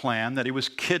perfect plan that he was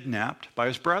kidnapped by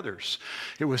his brothers.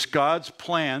 It was God's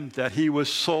plan that he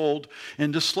was sold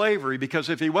into slavery, because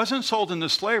if he wasn't sold into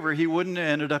slavery, he wouldn't have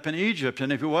ended up in Egypt.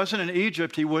 And if he wasn't in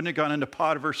Egypt, he wouldn't have gone into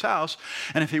Potiphar's house.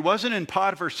 And if he wasn't in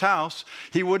Potiphar's house,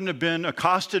 he wouldn't have been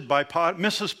accosted by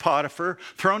Mrs. Potiphar,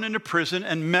 thrown into prison,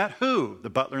 and met who? The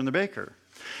butler and the baker.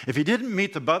 If he didn't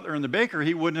meet the butler and the baker,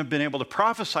 he wouldn't have been able to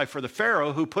prophesy for the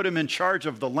Pharaoh who put him in charge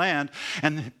of the land.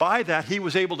 And by that, he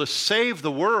was able to save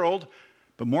the world,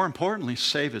 but more importantly,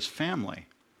 save his family,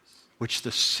 which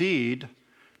the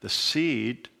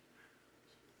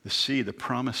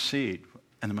promised seed,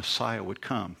 and the Messiah would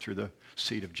come through the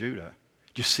seed of Judah.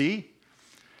 Do you see?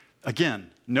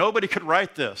 Again, nobody could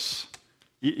write this.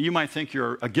 You might think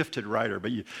you're a gifted writer,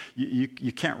 but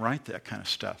you can't write that kind of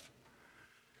stuff.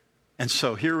 And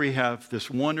so here we have this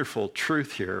wonderful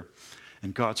truth here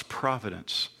in God's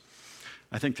providence.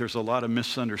 I think there's a lot of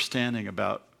misunderstanding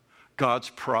about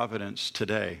God's providence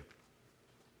today,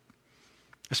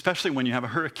 especially when you have a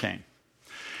hurricane.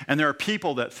 And there are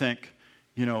people that think,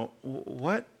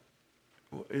 what?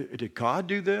 Did God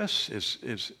do this?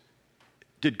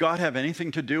 Did God have anything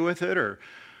to do with it?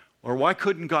 Or why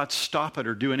couldn't God stop it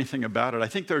or do anything about it? I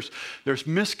think there's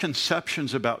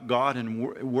misconceptions about God,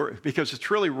 because it's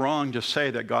really wrong to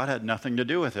say that God had nothing to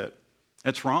do with it.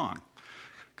 It's wrong.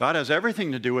 God has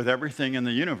everything to do with everything in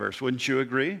the universe. Wouldn't you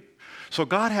agree? So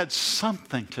God had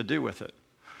something to do with it.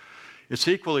 It's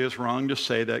equally as wrong to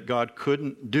say that God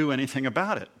couldn't do anything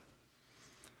about it.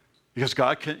 Because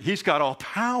he's got all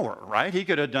power, right? He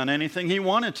could have done anything he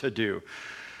wanted to do.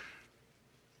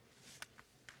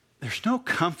 There's no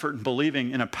comfort in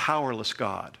believing in a powerless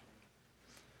God.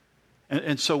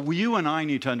 And so you and I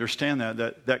need to understand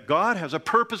that God has a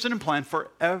purpose and a plan for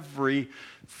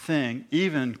everything,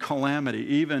 even calamity,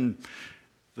 even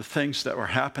the things that were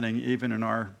happening even in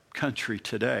our country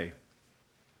today.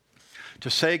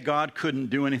 To say God couldn't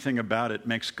do anything about it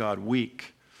makes God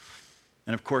weak.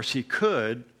 And of course, he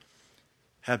could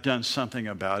have done something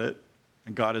about it,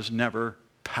 and God is never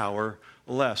powerless.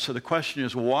 So the question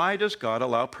is, why does God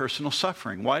allow personal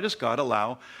suffering? Why does God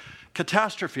allow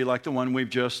catastrophe like the one we've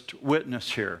just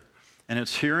witnessed here? And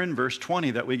it's here in verse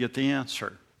 20 that we get the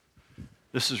answer.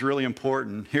 This is really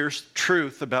important. Here's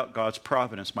truth about God's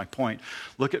providence, my point.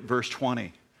 Look at verse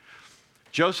 20.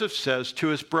 Joseph says to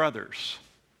his brothers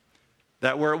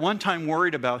that were at one time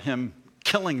worried about him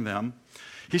killing them,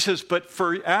 he says, but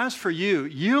as for you,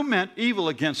 you meant evil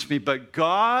against me, but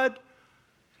God,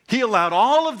 he allowed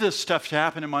all of this stuff to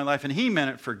happen in my life, and he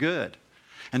meant it for good.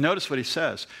 And notice what he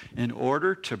says, in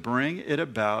order to bring it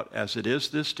about as it is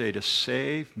this day, to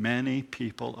save many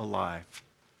people alive.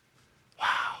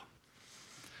 Wow.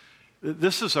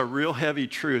 This is a real heavy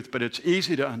truth, but it's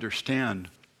easy to understand.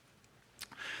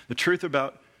 The truth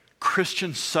about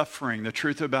Christian suffering, the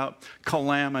truth about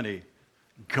calamity.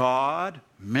 God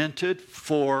meant it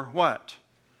for what?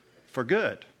 For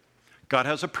good. God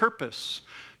has a purpose.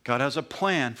 God has a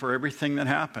plan for everything that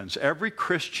happens. Every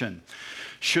Christian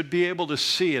should be able to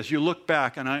see as you look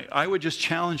back, and I would just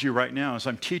challenge you right now as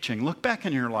I'm teaching, look back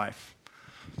in your life.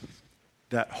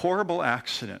 That horrible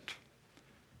accident,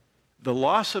 the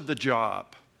loss of the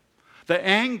job, the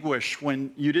anguish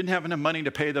when you didn't have enough money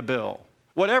to pay the bill,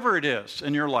 whatever it is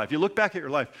in your life, you look back at your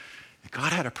life,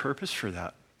 God had a purpose for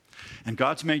that. And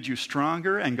God's made you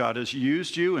stronger, and God has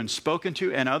used you and spoken to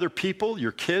you, and other people,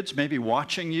 your kids, maybe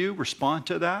watching you respond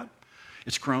to that.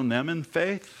 It's grown them in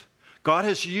faith. God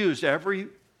has used every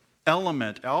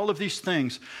element, all of these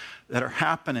things that are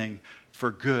happening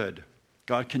for good.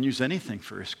 God can use anything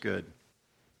for his good.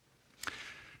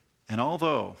 And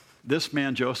although this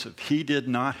man Joseph, he did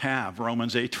not have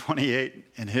Romans 8:28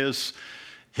 in his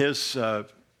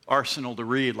arsenal to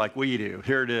read like we do.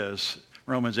 Here it is,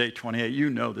 Romans 8:28. You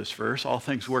know this verse. All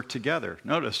things work together.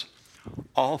 Notice,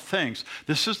 all things.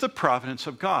 This is the providence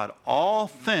of God. All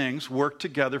things work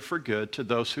together for good to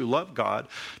those who love God,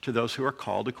 to those who are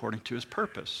called according to his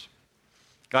purpose.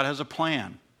 God has a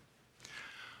plan.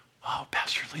 Oh,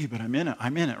 Pastor Lee, but I'm in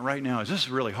it right now. This is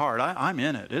really hard. I'm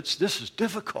in it. This is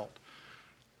difficult.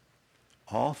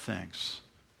 All things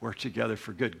work together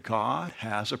for good. God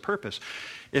has a purpose.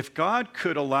 If God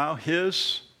could allow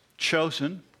his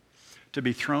chosen to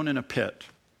be thrown in a pit,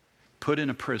 put in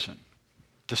a prison,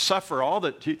 to suffer all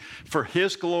that for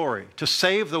his glory, to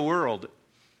save the world,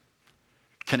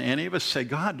 can any of us say,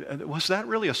 God, was that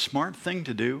really a smart thing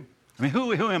to do? I mean,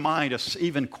 who am I to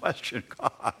even question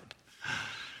God?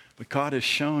 But God has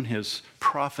shown his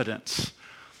providence,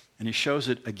 and he shows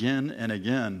it again and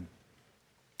again.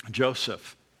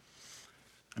 Joseph.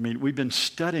 I mean, we've been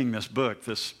studying this book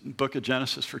of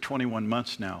Genesis, for 21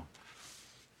 months now.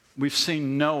 We've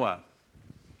seen Noah.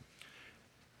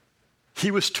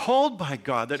 He was told by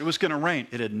God that it was going to rain.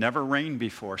 It had never rained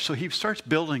before. So he starts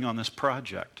building on this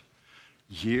project.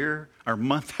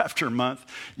 Month after month,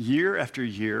 year after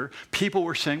year, people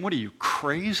were saying, what are you,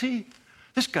 crazy?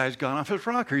 This guy's gone off his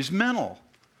rocker. He's mental.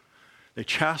 They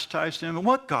chastised him. And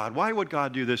what God? Why would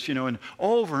God do this? And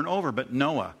over and over. But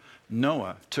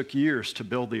Noah took years to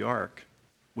build the ark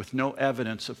with no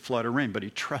evidence of flood or rain, but he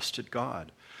trusted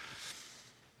God.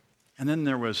 And then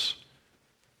there was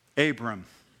Abram.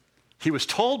 He was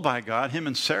told by God, him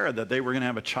and Sarah, that they were going to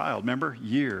have a child. Remember?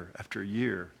 Year after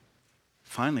year.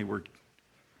 Finally,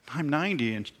 I'm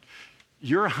 90 and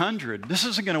you're 100. This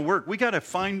isn't going to work. We got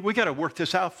to work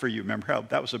this out for you. Remember how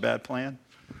that was a bad plan?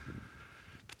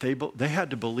 But they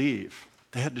had to believe.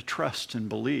 They had to trust and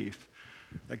believe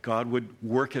that God would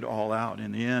work it all out.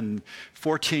 In the end,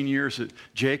 14 years that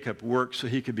Jacob worked so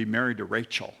he could be married to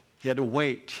Rachel. He had to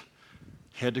wait.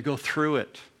 He had to go through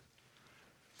it.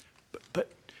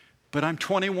 But I'm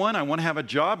 21. I want to have a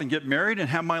job and get married and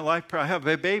have my life. I have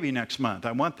a baby next month.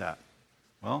 I want that.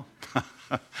 Well,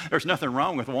 there's nothing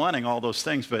wrong with wanting all those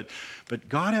things, but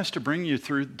God has to bring you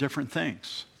through different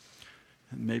things.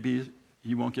 And maybe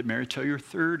you won't get married till you're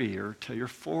 30 or till you're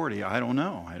 40. I don't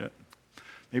know.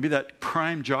 Maybe that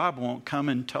prime job won't come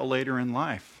until later in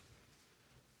life.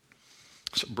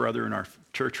 So a brother in our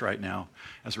church right now,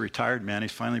 as a retired man,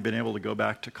 he's finally been able to go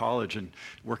back to college and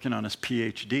working on his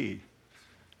PhD.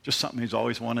 Just something he's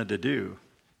always wanted to do.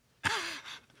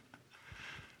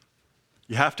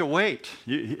 You have to wait.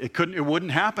 It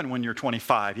wouldn't happen when you're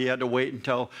 25. He had to wait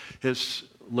until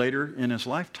later in his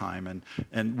lifetime.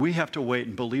 And we have to wait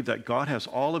and believe that God has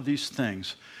all of these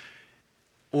things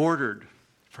ordered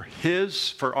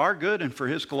for our good and for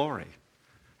his glory.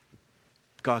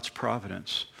 God's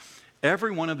providence.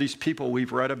 Every one of these people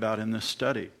we've read about in this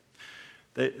study,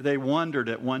 they wondered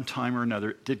at one time or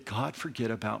another, did God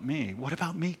forget about me? What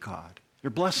about me, God? You're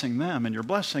blessing them, and you're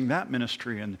blessing that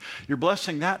ministry, and you're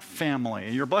blessing that family,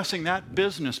 and you're blessing that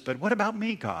business, but what about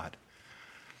me, God?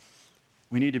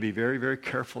 We need to be very, very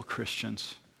careful,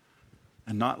 Christians,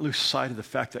 and not lose sight of the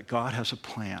fact that God has a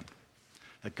plan,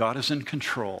 that God is in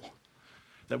control,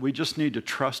 that we just need to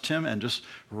trust him and just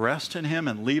rest in him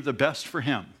and leave the best for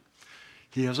him.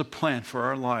 He has a plan for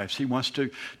our lives. He wants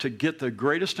to get the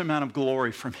greatest amount of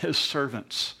glory from his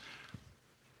servants.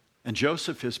 And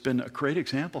Joseph has been a great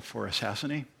example for us,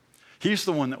 hasn't he? He's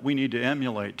the one that we need to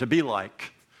emulate, to be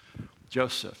like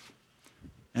Joseph.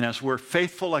 And as we're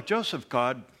faithful like Joseph,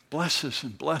 God blesses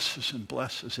and blesses and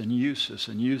blesses and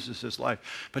uses his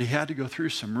life. But he had to go through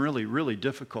some really, really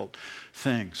difficult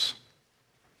things.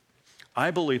 I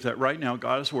believe that right now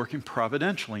God is working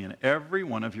providentially in every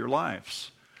one of your lives,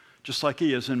 just like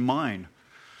he is in mine.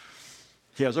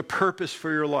 He has a purpose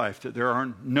for your life, that there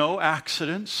are no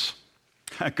accidents.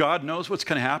 God knows what's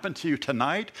going to happen to you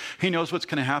tonight. He knows what's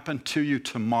going to happen to you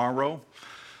tomorrow.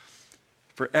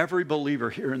 For every believer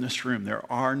here in this room, there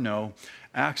are no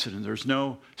accidents. There's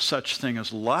no such thing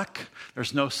as luck.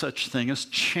 There's no such thing as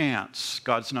chance.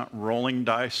 God's not rolling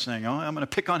dice saying, oh, I'm going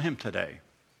to pick on him today.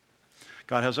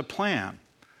 God has a plan.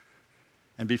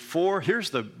 And here's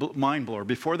the mind blower,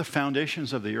 before the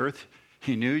foundations of the earth,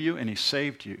 he knew you and he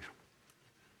saved you.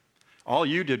 All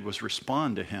you did was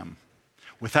respond to him.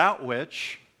 Without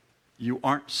which, you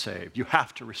aren't saved. You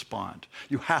have to respond.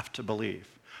 You have to believe.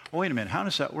 Well, wait a minute, how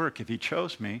does that work? If he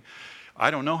chose me,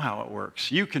 I don't know how it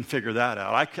works. You can figure that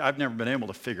out. I've never been able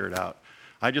to figure it out.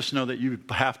 I just know that you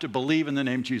have to believe in the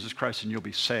name of Jesus Christ and you'll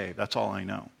be saved. That's all I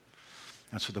know.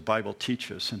 That's what the Bible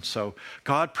teaches. And so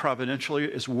God providentially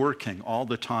is working all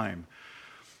the time.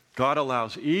 God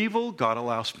allows evil. God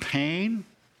allows pain.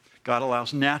 God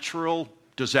allows natural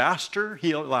disaster.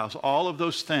 He allows all of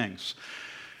those things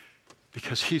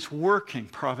because he's working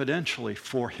providentially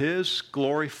for his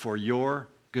glory, for your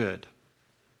good.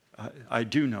 I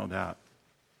do know that.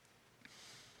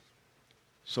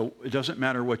 So it doesn't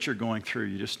matter what you're going through.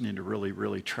 You just need to really,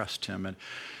 really trust him. And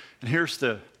here's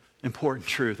the important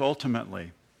truth.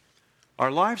 Ultimately,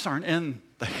 our lives aren't in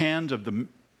the hands of the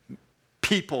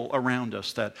people around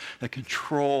us that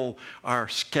control our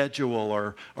schedule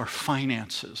or our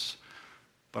finances.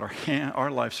 But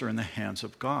our lives are in the hands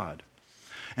of God.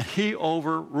 And he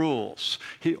overrules.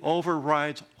 He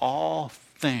overrides all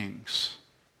things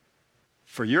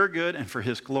for your good and for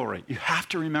his glory. You have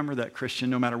to remember that, Christian,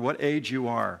 no matter what age you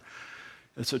are.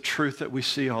 It's a truth that we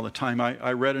see all the time.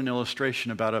 I read an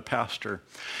illustration about a pastor.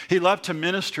 He loved to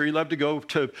minister. He loved to go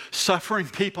to suffering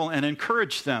people and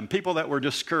encourage them, people that were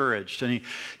discouraged. And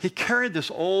he carried this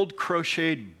old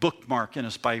crocheted bookmark in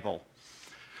his Bible.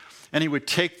 And he would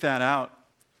take that out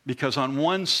because on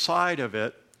one side of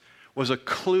it was a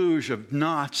kludge of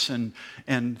knots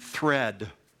and thread.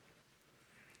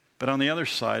 But on the other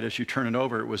side, as you turn it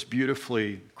over, it was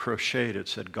beautifully crocheted. It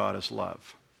said, God is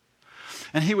love.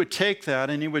 And he would take that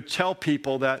and he would tell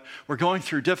people that were going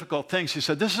through difficult things. He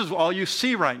said, this is all you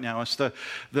see right now. It's the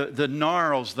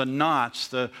gnarls, the knots,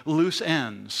 the loose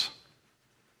ends.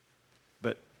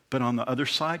 But on the other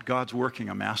side, God's working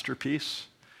a masterpiece.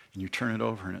 And you turn it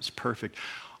over and it's perfect.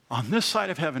 On this side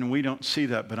of heaven, we don't see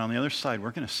that. But on the other side,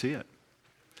 we're going to see it.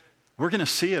 We're going to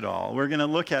see it all. We're going to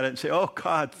look at it and say, oh,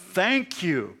 God, thank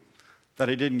you that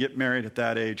I didn't get married at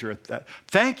that age or at that.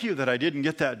 Thank you that I didn't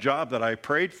get that job that I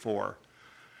prayed for.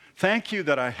 Thank you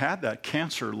that I had that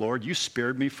cancer, Lord. You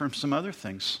spared me from some other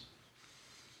things.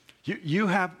 You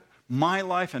have my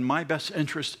life and my best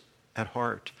interest at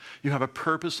heart. You have a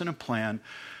purpose and a plan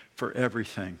for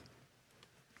everything.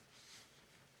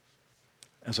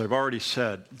 As I've already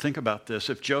said, think about this.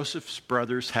 If Joseph's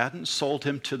brothers hadn't sold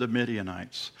him to the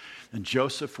Midianites, then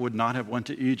Joseph would not have went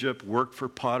to Egypt, worked for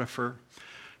Potiphar.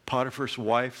 Potiphar's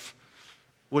wife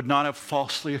would not have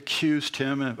falsely accused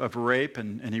him of rape,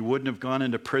 and he wouldn't have gone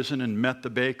into prison and met the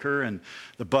baker and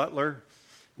the butler,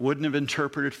 wouldn't have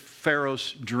interpreted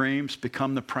Pharaoh's dreams,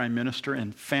 become the prime minister,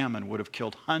 and famine would have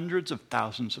killed hundreds of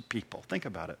thousands of people. Think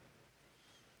about it.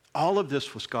 All of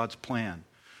this was God's plan.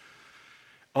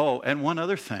 Oh, and one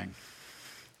other thing.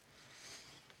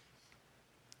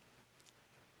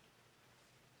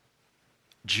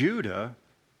 Judah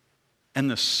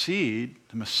and the seed,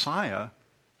 the Messiah,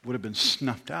 would have been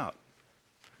snuffed out.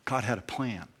 God had a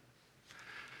plan.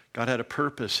 God had a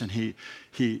purpose, and he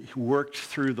worked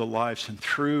through the lives and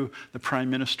through the prime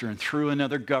minister and through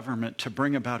another government to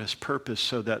bring about his purpose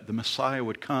so that the Messiah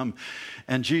would come.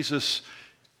 And Jesus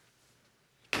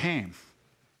came.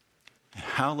 And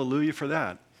hallelujah for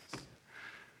that.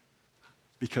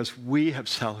 Because we have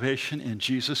salvation in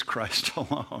Jesus Christ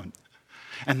alone.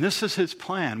 And this is his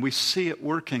plan. We see it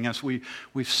working as we've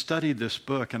studied this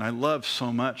book. And I love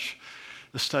so much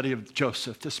the study of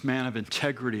Joseph, this man of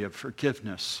integrity, of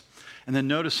forgiveness. And then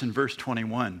notice in verse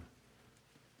 21,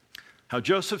 how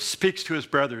Joseph speaks to his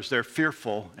brothers. They're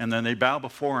fearful, and then they bow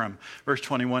before him. Verse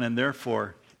 21, and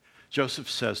therefore, Joseph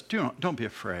says, don't be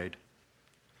afraid.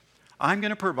 I'm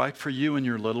going to provide for you and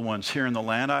your little ones here in the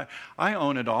land. I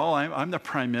own it all. I'm the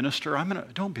prime minister.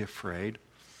 Don't be afraid.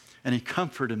 And he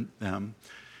comforted them,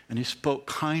 and he spoke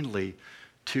kindly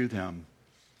to them.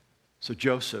 So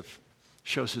Joseph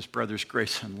shows his brothers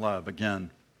grace and love, again,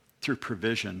 through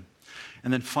provision.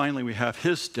 And then finally, we have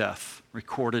his death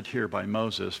recorded here by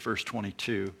Moses, verse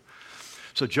 22.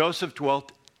 So Joseph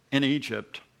dwelt in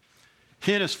Egypt,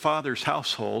 he and his father's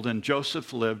household, and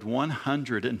Joseph lived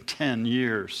 110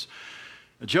 years.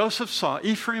 Joseph saw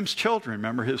Ephraim's children,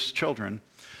 remember his children,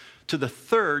 to the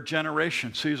third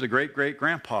generation. So he was a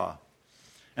great-great-grandpa.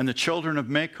 And the children of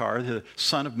Machir, the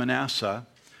son of Manasseh,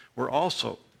 were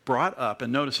also brought up,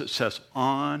 and notice it says,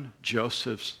 on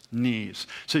Joseph's knees.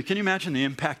 So can you imagine the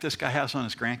impact this guy has on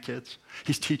his grandkids?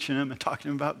 He's teaching them and talking to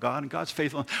them about God and God's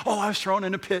faithfulness. Oh, I was thrown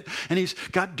in a pit, and he's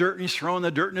got dirt, and he's throwing the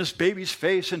dirt in his baby's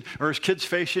face, or his kid's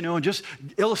face, and just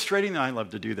illustrating that. I love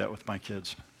to do that with my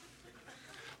kids.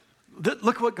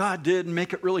 Look what God did and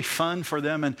make it really fun for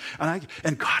them. And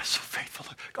God is so faithful.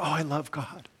 Oh, I love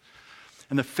God.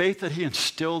 And the faith that he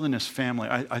instilled in his family,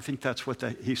 I think that's what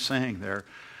he's saying there.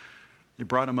 He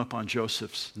brought him up on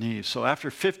Joseph's knees. So after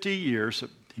 50 years,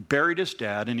 He buried his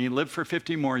dad, and he lived for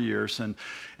 50 more years, and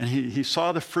he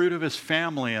saw the fruit of his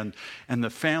family, and the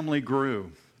family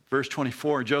grew. Verse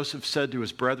 24, Joseph said to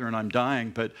his brethren, I'm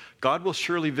dying, but God will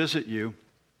surely visit you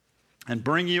and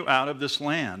bring you out of this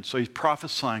land. So he's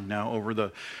prophesying now over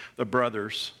the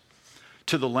brothers,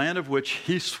 to the land of which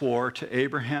he swore to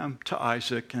Abraham, to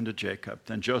Isaac, and to Jacob.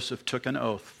 Then Joseph took an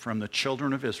oath from the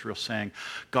children of Israel, saying,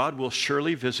 God will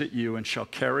surely visit you and shall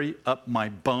carry up my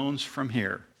bones from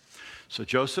here. So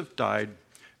Joseph died,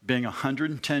 being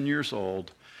 110 years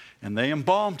old, and they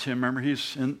embalmed him. Remember,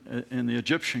 he's in the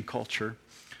Egyptian culture,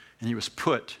 and he was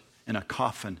put in a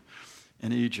coffin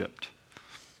in Egypt.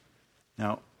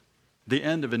 Now, the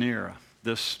end of an era,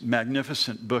 this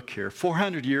magnificent book here.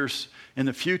 400 years in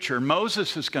the future,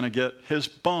 Moses is going to get his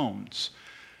bones.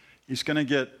 He's going to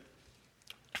get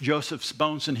Joseph's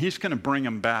bones, and he's going to bring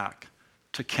them back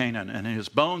to Canaan, and his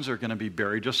bones are going to be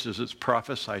buried, just as it's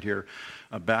prophesied here,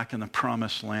 back in the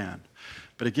promised land.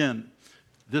 But again,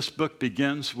 this book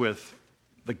begins with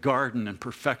the garden and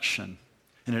perfection,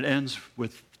 and it ends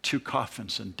with two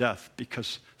coffins and death,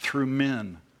 because through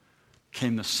men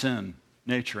came the sin,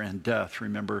 nature, and death.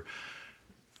 Remember,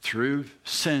 through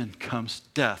sin comes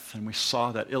death, and we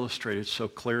saw that illustrated so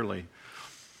clearly.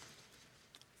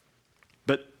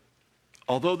 But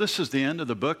although this is the end of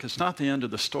the book, it's not the end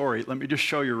of the story. Let me just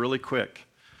show you really quick.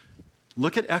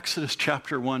 Look at Exodus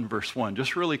chapter 1, verse 1,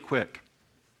 just really quick.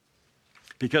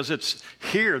 Because it's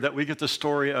here that we get the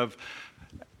story of,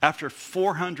 after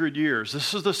 400 years,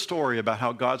 this is the story about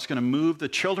how God's going to move the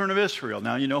children of Israel.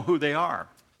 Now you know who they are,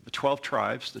 the 12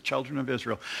 tribes, the children of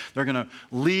Israel. They're going to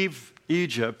leave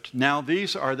Egypt. Now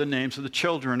these are the names of the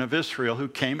children of Israel who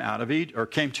came out of Egypt, or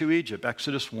came to Egypt.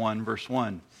 Exodus 1, verse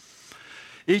 1.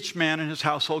 Each man in his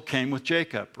household came with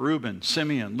Jacob: Reuben,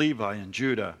 Simeon, Levi, and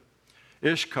Judah;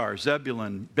 Issachar,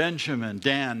 Zebulun, Benjamin,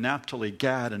 Dan, Naphtali,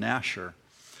 Gad, and Asher.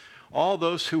 All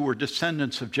those who were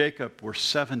descendants of Jacob were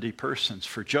 70 persons,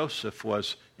 for Joseph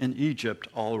was in Egypt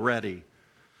already.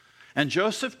 And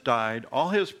Joseph died, all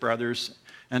his brothers,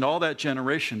 and all that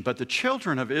generation. But the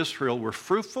children of Israel were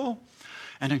fruitful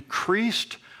and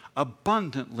increased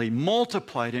abundantly,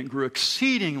 multiplied, and grew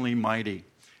exceedingly mighty.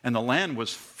 And the land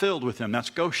was filled with them. That's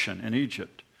Goshen in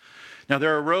Egypt. Now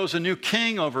there arose a new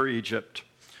king over Egypt,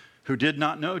 who did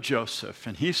not know Joseph.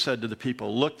 And he said to the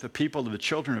people, look, the people of the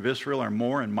children of Israel are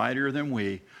more and mightier than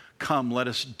we. Come, let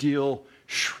us deal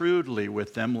shrewdly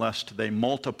with them, lest they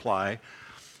multiply.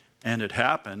 And it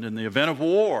happened in the event of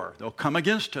war, they'll come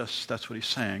against us. That's what he's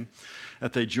saying.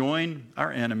 That they join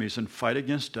our enemies and fight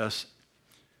against us,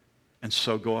 and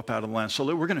so go up out of the land. So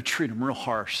we're going to treat them real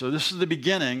harsh. So this is the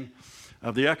beginning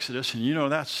of the Exodus, and you know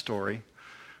that story.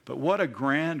 But what a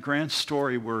grand, grand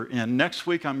story we're in. Next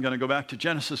week, I'm going to go back to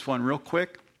Genesis 1 real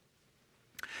quick,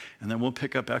 and then we'll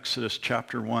pick up Exodus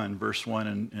chapter 1, verse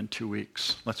 1 in 2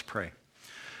 weeks. Let's pray.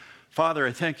 Father,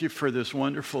 I thank you for this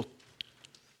wonderful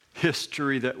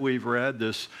history that we've read,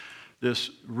 this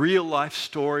real life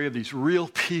story of these real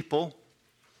people.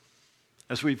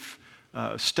 As we've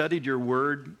studied your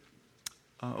word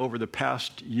over the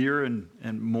past year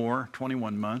and more,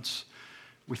 21 months,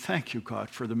 we thank you, God,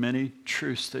 for the many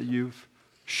truths that you've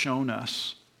shown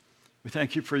us. We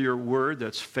thank you for your word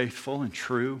that's faithful and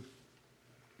true.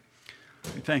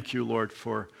 We thank you, Lord,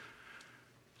 for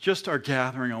just our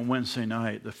gathering on Wednesday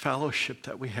night, the fellowship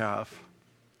that we have,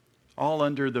 all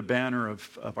under the banner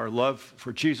of our love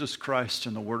for Jesus Christ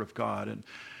and the Word of God. And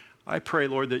I pray,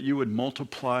 Lord, that you would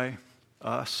multiply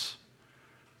us,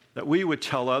 that we would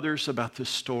tell others about this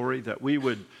story, that we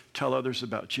would tell others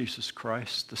about Jesus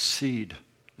Christ, the seed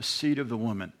of the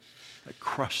woman that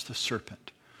crushed the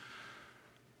serpent.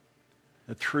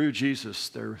 That through Jesus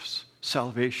there's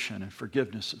salvation and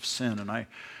forgiveness of sin. And I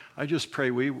just pray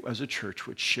we as a church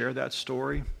would share that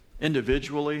story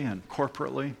individually and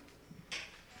corporately.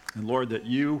 And Lord, that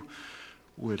you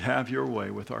would have your way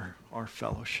with our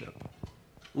fellowship.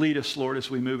 Lead us, Lord,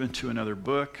 as we move into another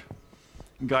book.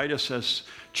 Guide us as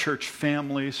church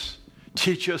families.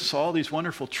 Teach us all these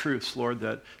wonderful truths, Lord,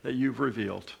 that you've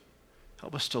revealed.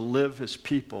 Help us to live as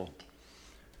people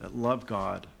that love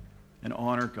God and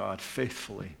honor God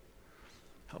faithfully.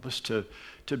 Help us to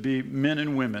be men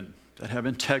and women that have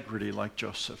integrity like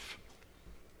Joseph.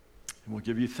 And we'll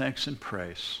give you thanks and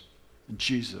praise. In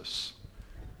Jesus,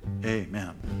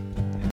 amen.